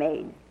that he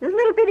made? This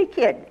little bitty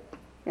kid,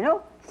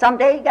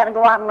 someday you got to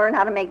go out and learn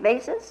how to make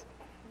vases.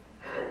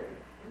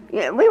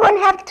 We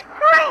wouldn't have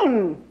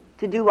time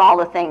to do all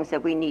the things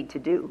that we need to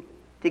do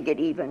to get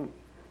even.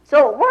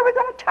 So where are we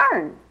going to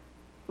turn?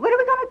 What are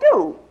we going to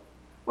do?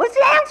 What's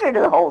the answer to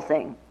the whole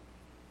thing?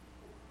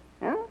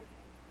 Yeah?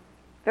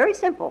 Very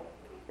simple.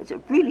 It's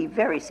really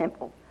very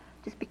simple.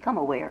 Just become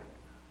aware.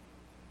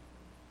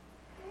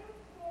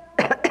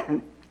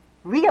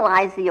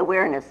 Realize the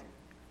awareness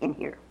in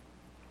here.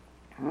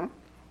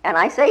 And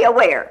I say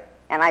aware,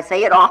 and I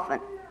say it often.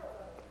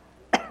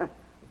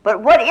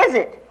 But what is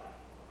it?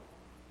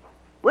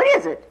 What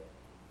is it?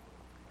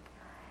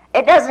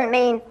 It doesn't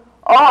mean,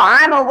 oh,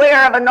 I'm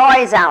aware of a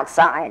noise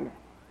outside.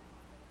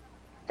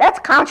 That's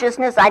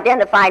consciousness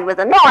identified with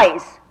a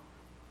noise.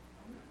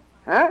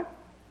 Huh?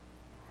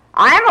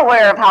 I'm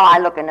aware of how I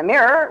look in the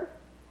mirror.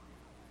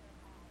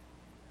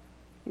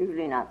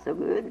 Usually not so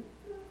good,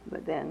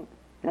 but then,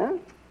 huh?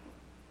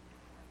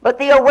 But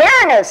the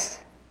awareness,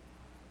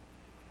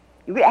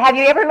 have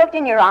you ever looked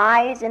in your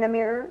eyes in a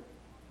mirror?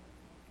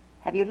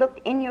 Have you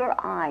looked in your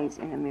eyes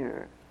in a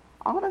mirror?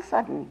 All of a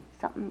sudden,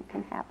 something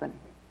can happen.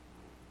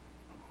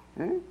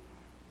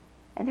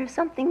 And there's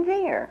something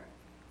there.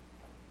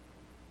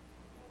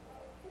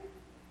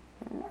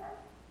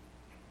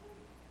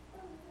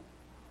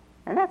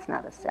 And that's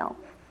not a self.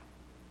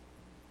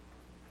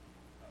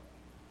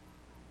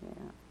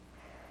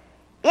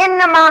 Yeah. In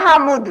the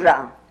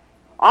Mahamudra,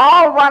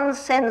 all one's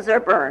sins are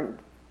burned.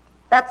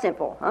 That's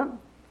simple, huh?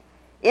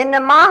 In the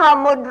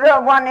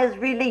Mahamudra, one is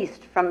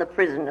released from the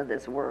prison of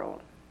this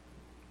world.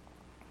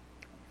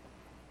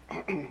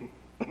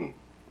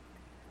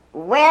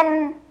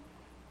 When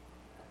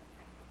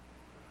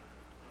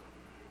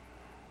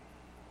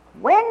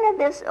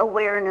this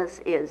awareness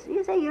is,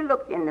 you say you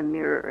looked in the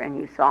mirror and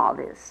you saw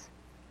this.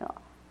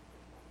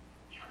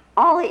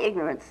 All the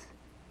ignorance,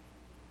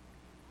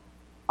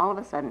 all of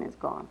a sudden is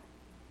gone.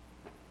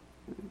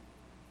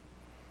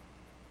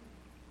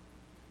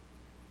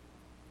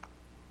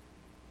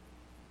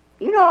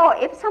 You know,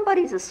 if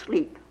somebody's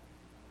asleep,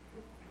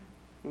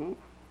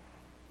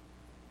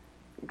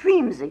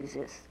 dreams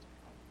exist.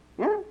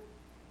 Yeah?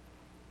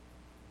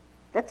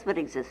 That's what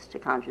exists to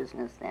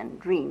consciousness then,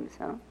 dreams,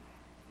 huh?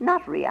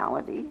 Not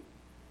reality,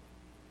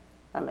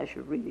 unless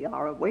you really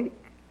are awake.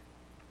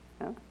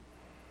 Yeah?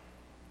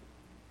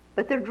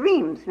 But they're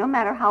dreams, no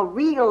matter how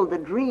real the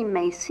dream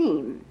may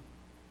seem.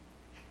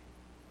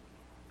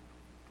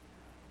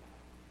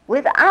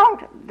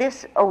 Without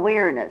this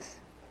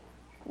awareness,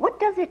 what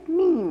does it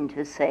mean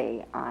to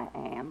say, I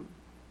am?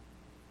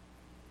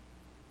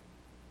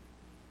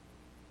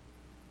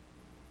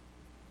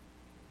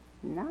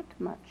 Not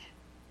much.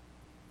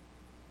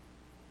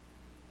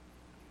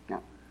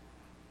 No.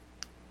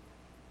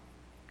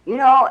 You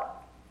know,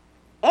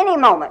 any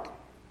moment,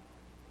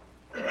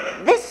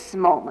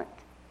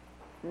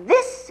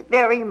 this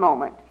very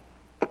moment,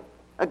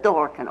 a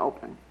door can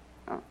open.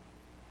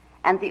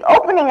 And the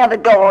opening of a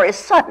door is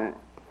sudden.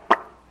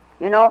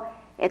 You know,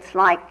 it's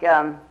like,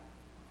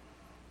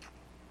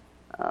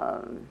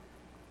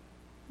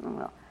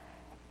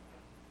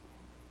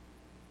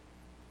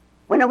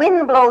 when a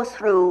wind blows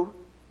through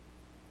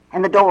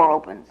and the door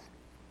opens,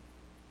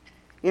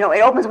 you know, it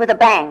opens with a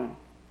bang.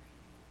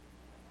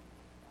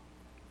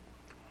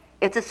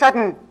 It's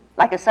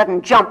like a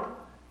sudden jump.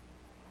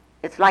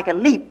 It's like a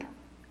leap.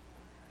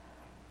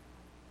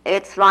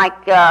 It's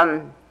like,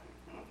 say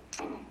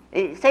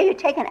you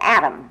take an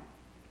atom,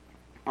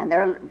 and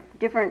there are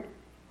different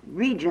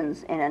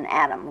regions in an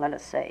atom, let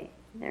us say.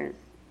 There's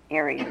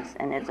areas,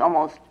 and it's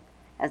almost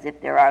as if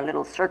there are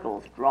little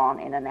circles drawn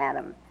in an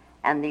atom.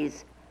 And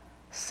these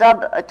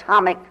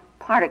subatomic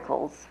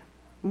particles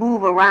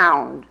move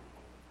around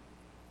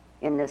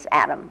in this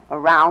atom,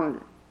 around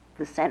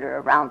the center,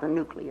 around the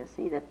nucleus.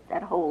 See,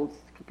 that holds,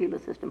 the computer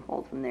system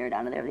holds from there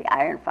down to there, the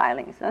iron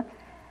filings. Huh?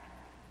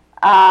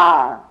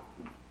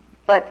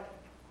 But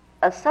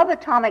a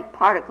subatomic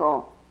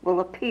particle will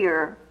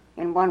appear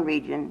in one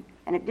region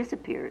and it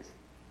disappears.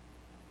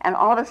 And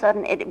all of a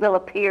sudden it will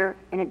appear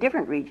in a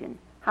different region.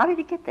 How did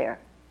it get there?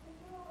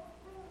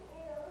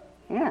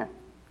 Yeah,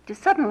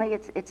 just suddenly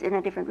it's in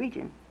a different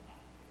region.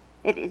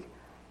 It's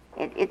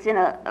in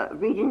a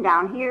region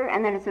down here,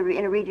 and then it's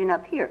in a region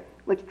up here,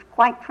 which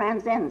quite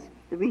transcends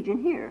the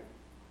region here.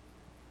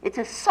 It's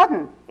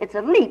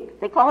a leap.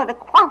 They call it a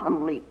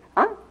quantum leap,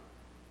 huh?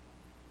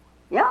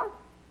 Yeah?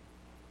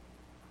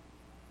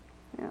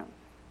 Yeah.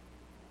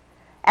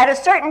 At a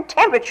certain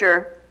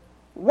temperature,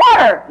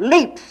 water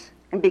leaps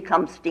and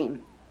becomes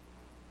steam.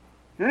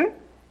 The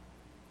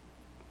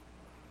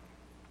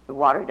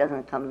water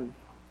doesn't come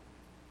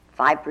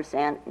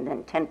 5% and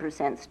then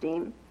 10%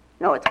 steam.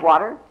 No, it's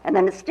water and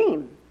then it's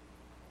steam.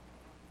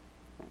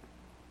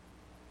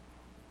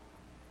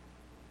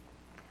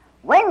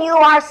 When you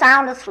are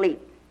sound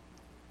asleep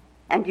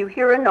and you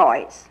hear a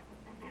noise,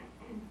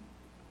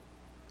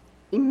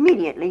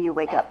 immediately you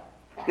wake up.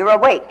 You're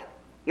awake.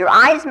 Your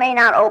eyes may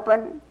not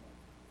open,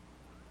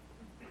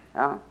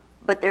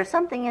 but there's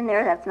something in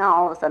there that's now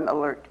all of a sudden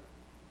alert.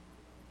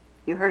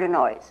 You heard a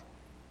noise.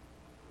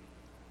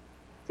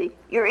 See,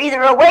 you're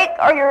either awake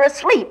or you're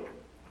asleep.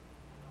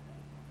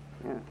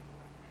 Yeah.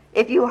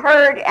 If you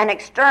heard an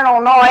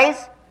external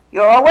noise,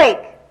 you're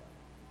awake.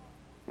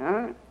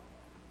 Doesn't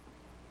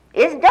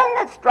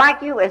it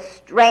strike you as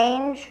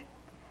strange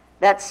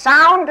that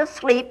sound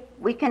asleep,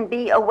 we can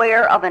be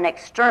aware of an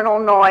external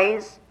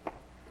noise.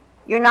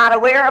 You're not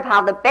aware of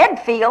how the bed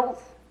feels.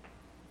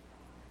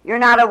 You're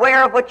not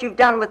aware of what you've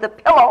done with the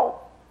pillow.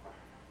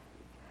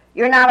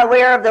 You're not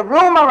aware of the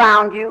room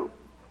around you.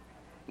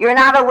 You're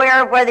not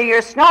aware of whether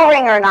you're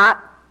snoring or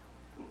not.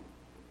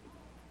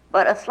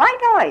 But a slight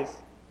noise,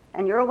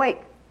 and you're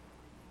awake.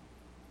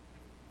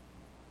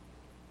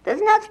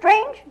 Isn't that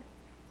strange?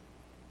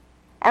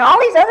 And all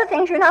these other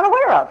things you're not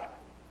aware of.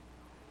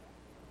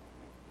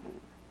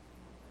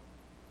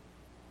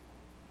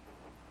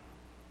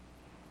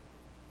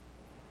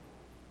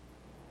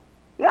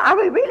 Yeah, are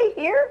we really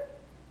here?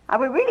 Are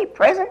we really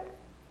present?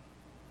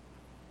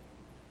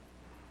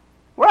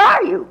 Where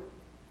are you?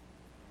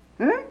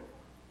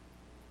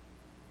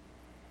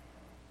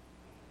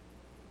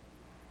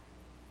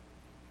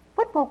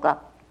 What woke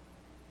up?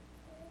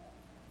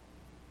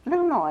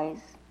 Little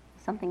noise,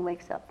 something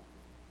wakes up.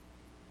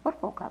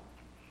 What woke up?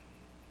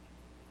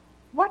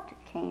 What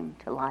came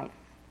to life?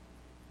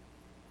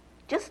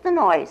 Just the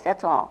noise,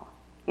 that's all.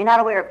 You're not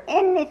aware of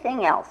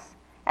anything else.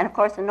 And of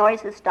course the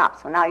noise has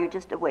stopped, so now you're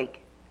just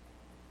awake.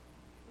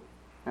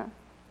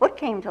 What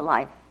came to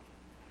life?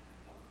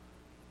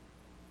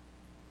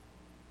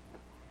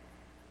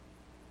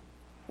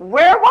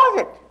 Where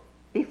was it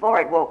before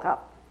it woke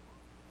up?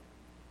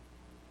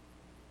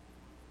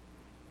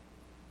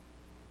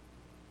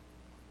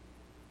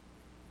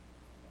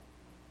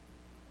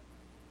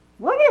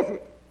 What is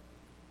it?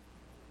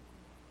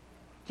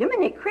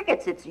 Jiminy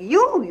Crickets, it's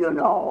you, you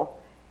know.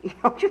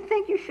 Don't you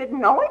think you should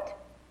know it?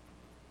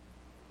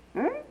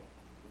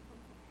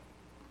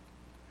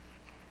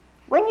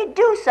 When you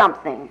do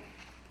something,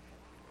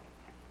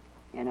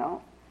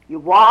 you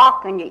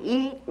walk and you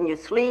eat and you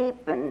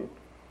sleep and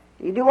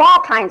you do all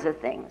kinds of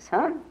things,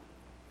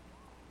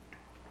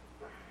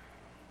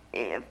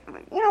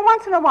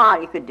 Once in a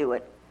while you could do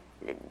it.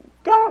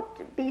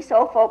 Don't be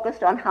so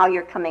focused on how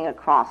you're coming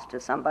across to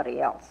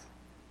somebody else.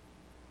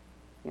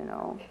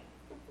 Well,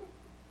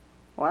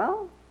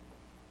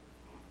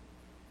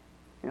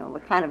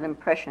 what kind of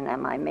impression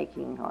am I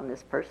making on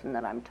this person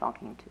that I'm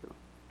talking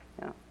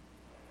to?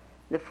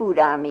 The food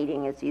I'm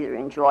eating is either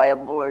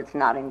enjoyable or it's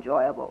not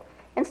enjoyable.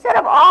 Instead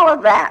of all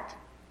of that,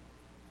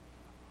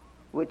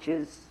 which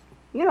is,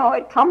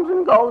 it comes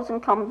and goes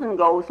and comes and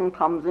goes and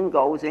comes and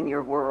goes in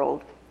your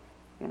world,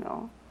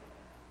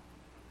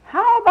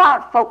 How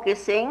about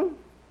focusing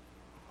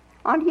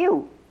on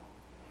you?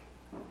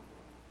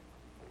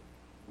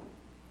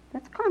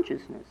 That's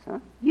consciousness,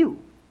 You.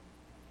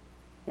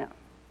 Yeah.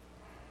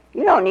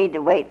 You don't need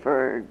to wait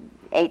for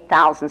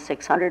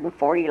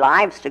 8,640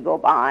 lives to go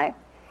by.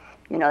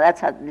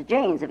 That's how the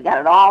Jains have got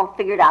it all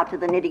figured out to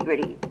the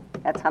nitty-gritty.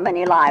 That's how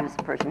many lives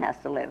a person has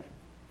to live.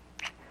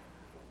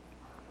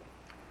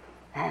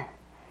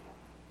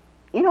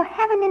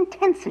 Have an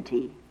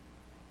intensity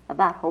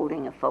about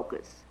holding a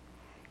focus.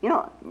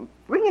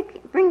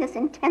 Bring this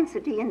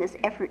intensity and this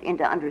effort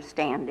into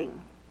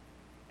understanding.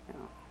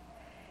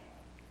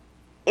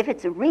 If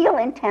it's a real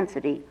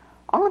intensity,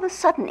 all of a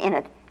sudden in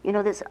it,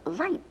 this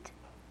light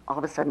all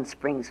of a sudden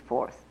springs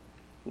forth.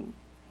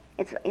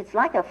 It's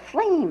like a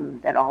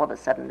flame that all of a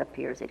sudden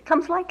appears. It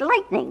comes like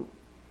lightning.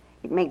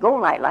 It may go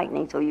like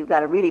lightning, so you've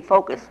got to really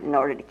focus in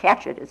order to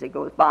catch it as it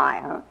goes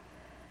by.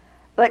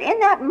 But in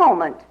that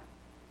moment,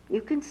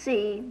 you can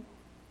see,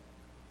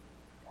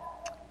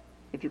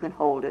 if you can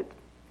hold it,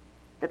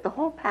 that your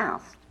whole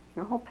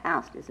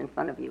past is in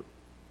front of you.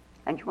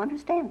 And you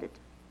understand it.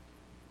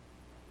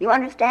 You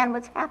understand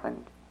what's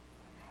happened.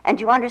 And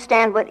you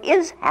understand what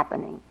is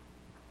happening.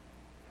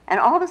 And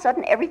all of a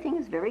sudden, everything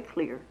is very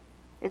clear.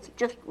 It's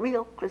just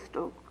real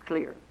crystal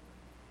clear.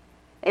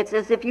 It's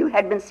as if you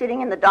had been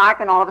sitting in the dark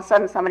and all of a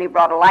sudden somebody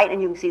brought a light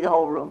and you can see the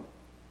whole room.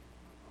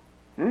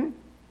 In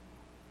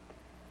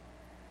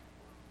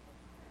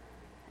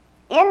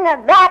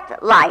that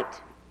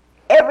light,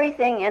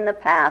 everything in the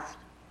past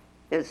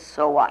is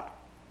so what?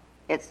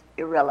 It's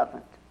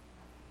irrelevant.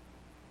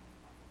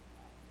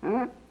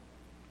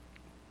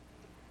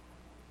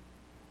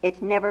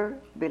 It never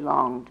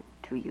belonged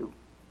to you.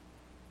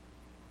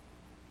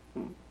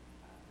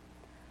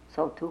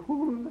 So to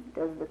whom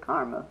does the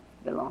karma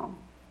belong?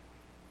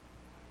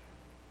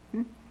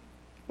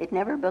 It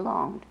never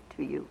belonged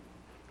to you.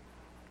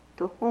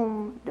 To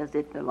whom does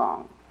it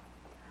belong?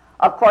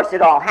 Of course,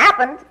 it all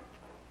happened.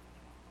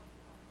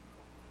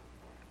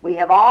 We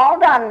have all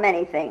done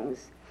many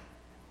things,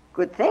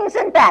 good things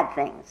and bad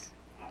things.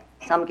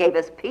 Some gave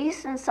us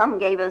peace and some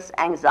gave us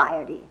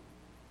anxiety.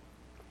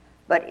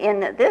 But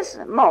in this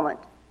moment,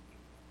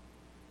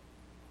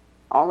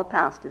 all the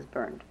past is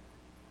burned.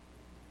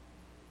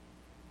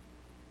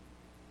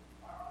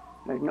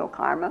 There's no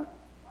karma,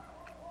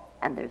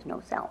 and there's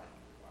no self.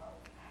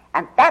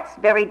 And that's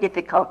very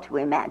difficult to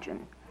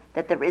imagine,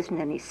 that there isn't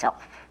any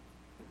self.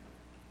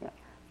 Yeah.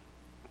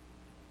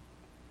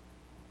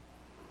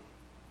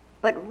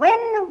 But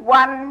when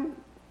one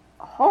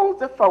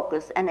holds a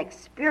focus and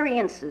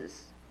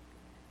experiences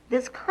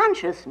this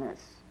consciousness,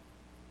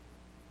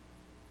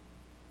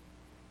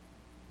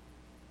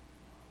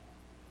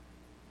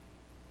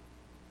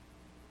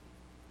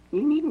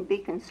 be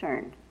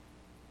concerned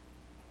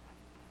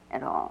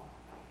at all.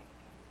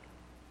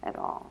 At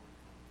all.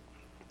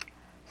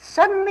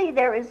 Suddenly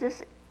there is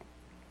this,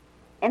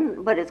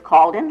 what is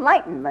called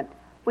enlightenment.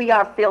 We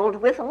are filled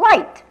with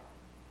light,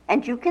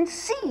 and you can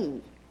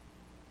see.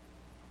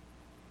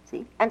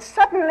 See? And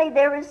suddenly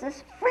there is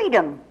this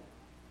freedom.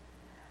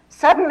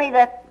 Suddenly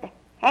that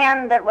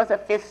hand that was a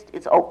fist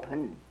is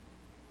open.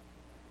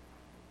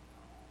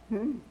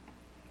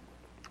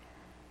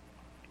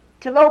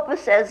 Tilopa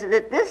says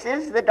that this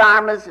is the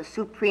Dharma's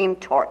supreme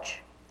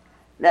torch,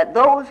 that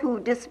those who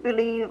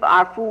disbelieve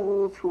are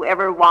fools who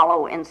ever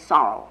wallow in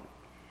sorrow.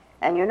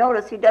 And you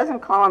notice he doesn't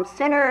call them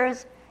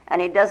sinners,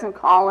 and he doesn't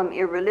call them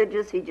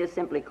irreligious, he just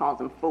simply calls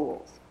them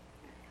fools.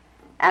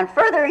 And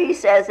further he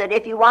says that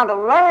if you want to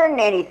learn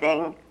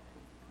anything,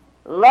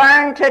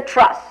 learn to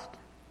trust.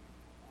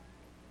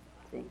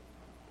 See?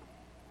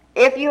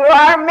 If you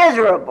are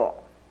miserable,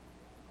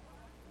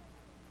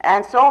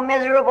 and so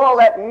miserable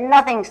that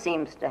nothing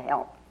seems to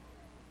help,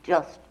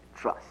 just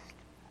trust.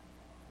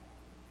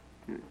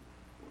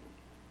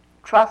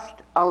 Trust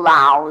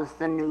allows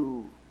the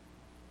new.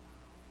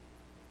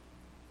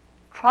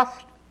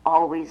 Trust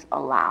always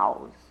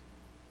allows.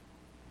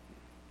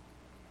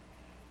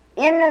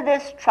 In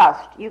this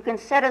trust, you can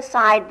set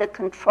aside the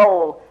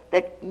control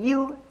that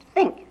you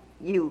think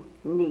you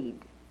need.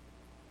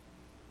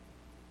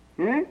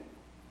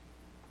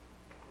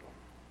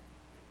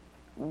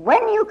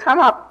 When you come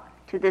up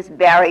to this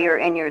barrier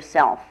in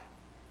yourself,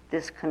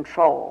 this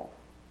control,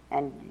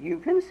 and you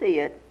can see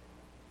it,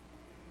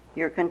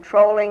 you're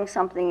controlling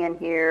something in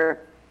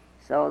here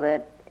so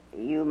that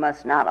you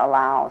must not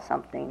allow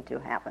something to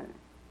happen.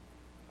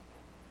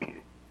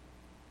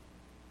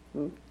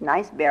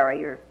 Nice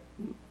barrier.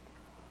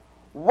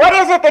 What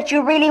is it that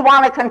you really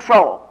want to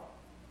control?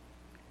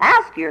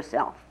 Ask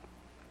yourself,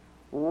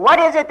 what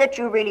is it that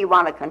you really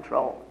want to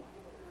control?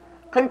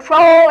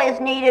 Control is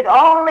needed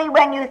only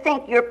when you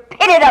think you're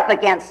pitted up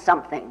against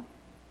something.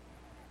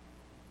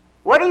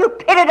 What are you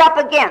pitted up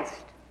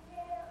against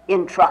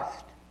in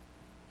trust?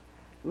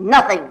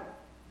 Nothing.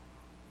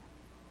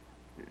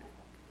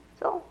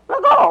 So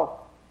let go.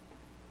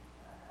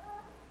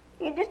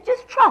 You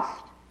just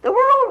trust. The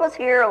world was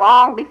here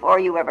long before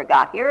you ever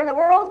got here, and the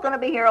world's going to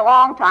be here a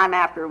long time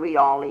after we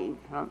all leave.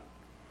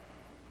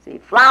 See,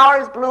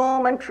 flowers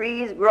bloom and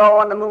trees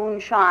grow and the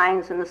moon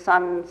shines and the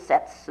sun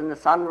sets and the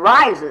sun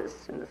rises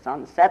and the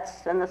sun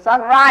sets and the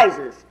sun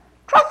rises.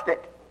 Trust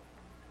it.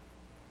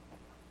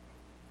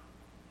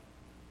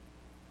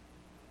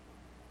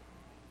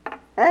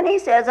 And he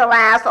says,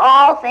 alas,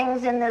 all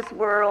things in this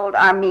world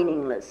are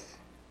meaningless.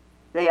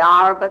 They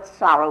are but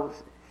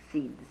sorrow's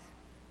seeds.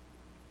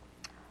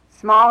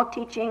 Small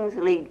teachings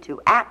lead to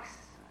acts,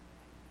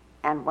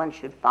 and one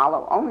should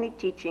follow only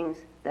teachings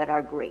that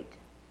are great.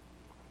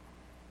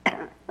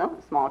 So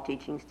small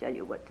teachings tell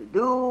you what to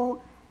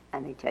do,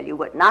 and they tell you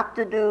what not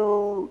to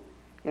do.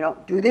 You know,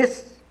 do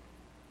this,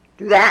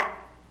 do that,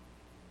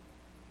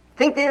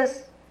 think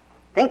this,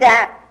 think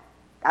that,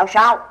 thou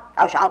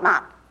shalt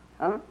not.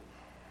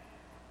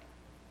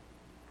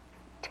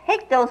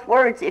 Take those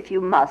words if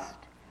you must,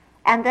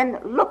 and then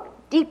look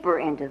deeper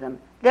into them.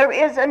 There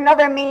is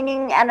another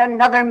meaning, and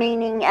another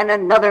meaning, and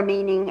another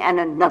meaning, and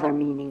another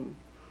meaning.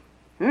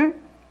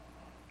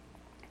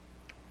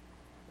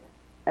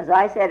 As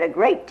I said, a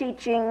great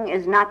teaching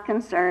is not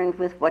concerned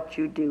with what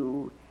you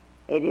do.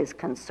 It is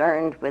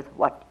concerned with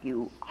what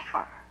you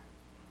are.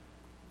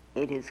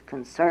 It is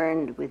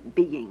concerned with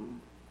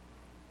being.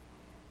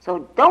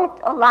 So don't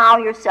allow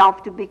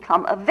yourself to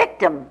become a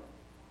victim.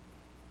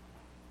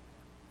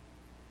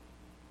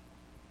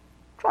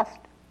 Trust.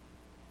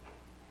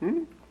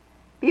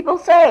 People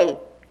say,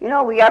 you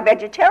know, we are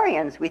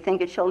vegetarians. We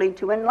think it shall lead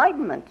to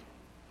enlightenment.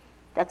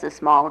 That's a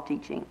small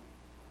teaching.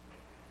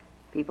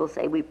 People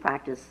say we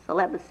practice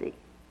celibacy.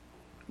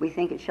 We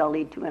think it shall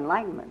lead to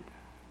enlightenment.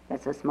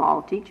 That's a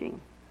small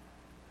teaching.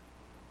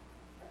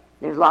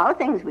 There's a lot of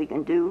things we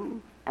can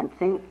do and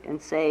think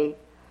and say,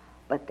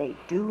 but they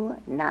do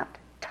not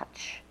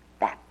touch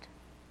that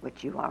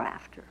which you are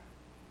after.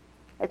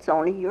 It's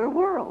only your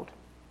world.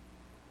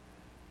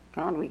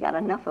 God, we got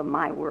enough of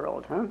my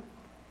world, huh?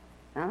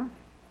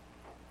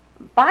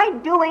 By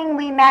doing,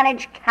 we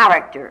manage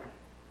character.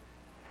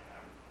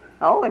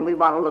 Oh, and we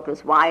want to look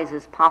as wise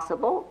as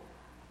possible,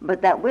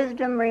 but that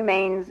wisdom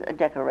remains a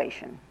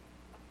decoration.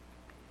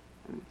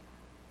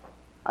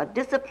 A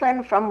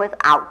discipline from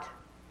without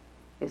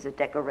is a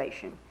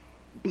decoration.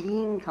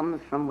 Being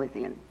comes from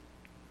within,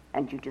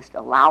 and you just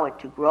allow it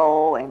to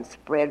grow and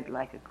spread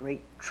like a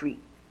great tree.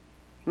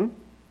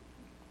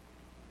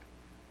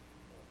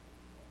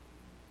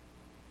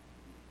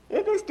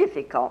 It is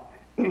difficult.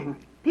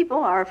 People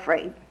are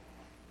afraid.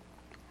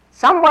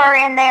 Somewhere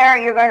in there,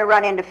 you're going to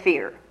run into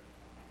fear.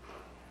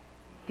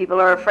 People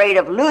are afraid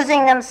of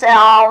losing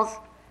themselves,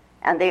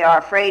 and they are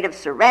afraid of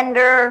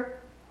surrender,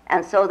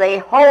 and so they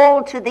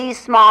hold to these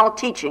small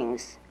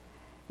teachings,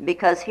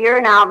 because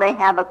here now they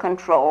have a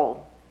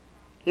control.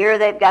 Here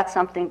they've got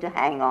something to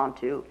hang on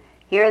to.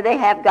 Here they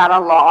have got a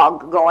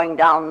log going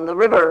down the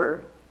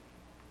river.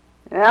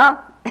 Yeah?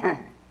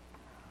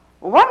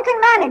 One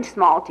can manage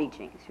small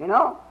teachings,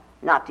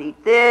 not to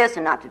eat this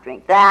and not to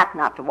drink that,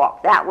 not to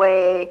walk that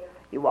way.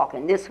 You walk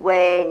in this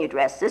way and you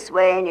dress this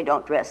way and you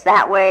don't dress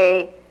that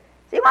way.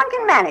 See, one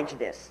can manage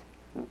this.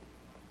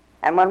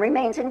 And one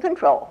remains in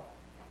control.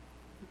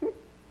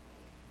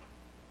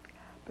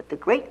 But the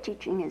great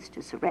teaching is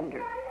to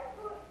surrender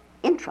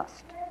in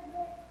trust.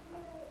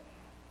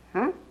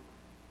 And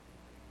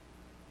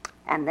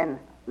then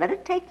let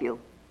it take you,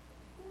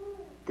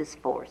 this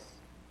force,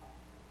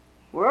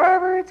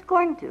 wherever it's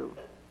going to.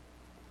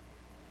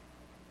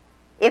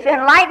 If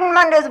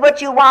enlightenment is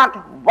what you want,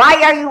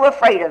 why are you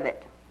afraid of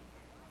it?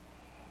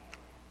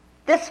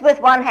 This with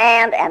one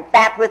hand and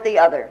that with the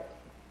other.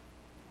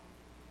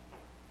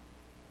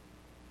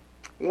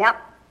 Yep.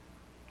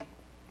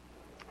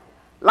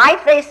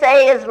 Life, they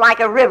say, is like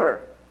a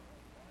river.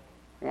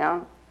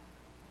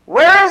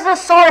 Where is the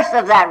source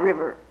of that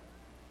river?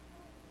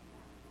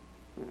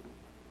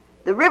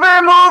 The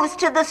river moves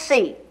to the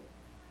sea,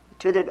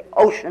 to the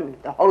ocean,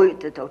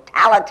 the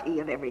totality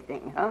of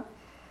everything.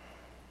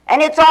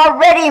 And it's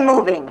already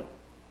moving.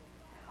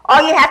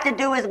 All you have to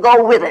do is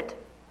go with it.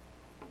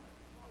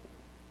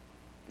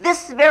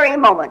 This very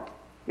moment,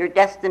 your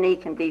destiny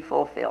can be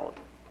fulfilled.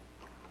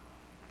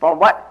 For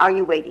what are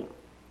you waiting?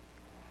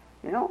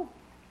 Jump.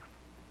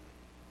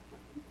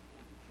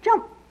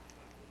 Jump.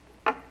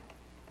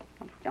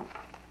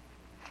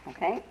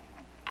 Okay?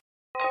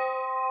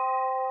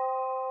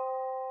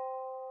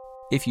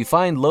 If you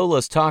find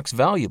Lola's talks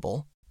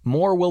valuable,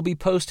 more will be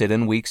posted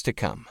in weeks to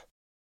come.